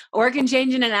 Or it can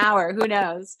change in an hour. Who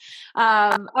knows?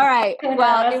 All right.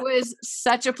 Well, it was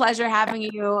such a pleasure having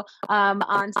you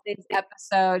on today's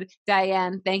episode.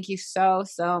 Diane, thank you so,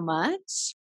 so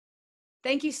much.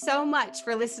 Thank you so much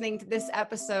for listening to this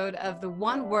episode of the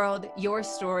One World, Your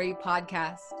Story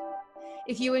podcast.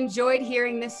 If you enjoyed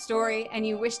hearing this story and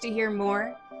you wish to hear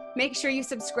more, make sure you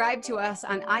subscribe to us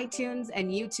on iTunes and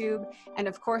YouTube, and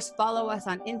of course, follow us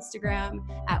on Instagram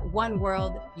at One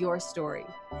World, Your Story.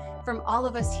 From all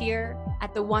of us here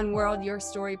at the One World, Your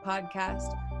Story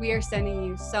podcast, we are sending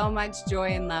you so much joy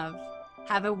and love.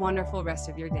 Have a wonderful rest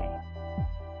of your day.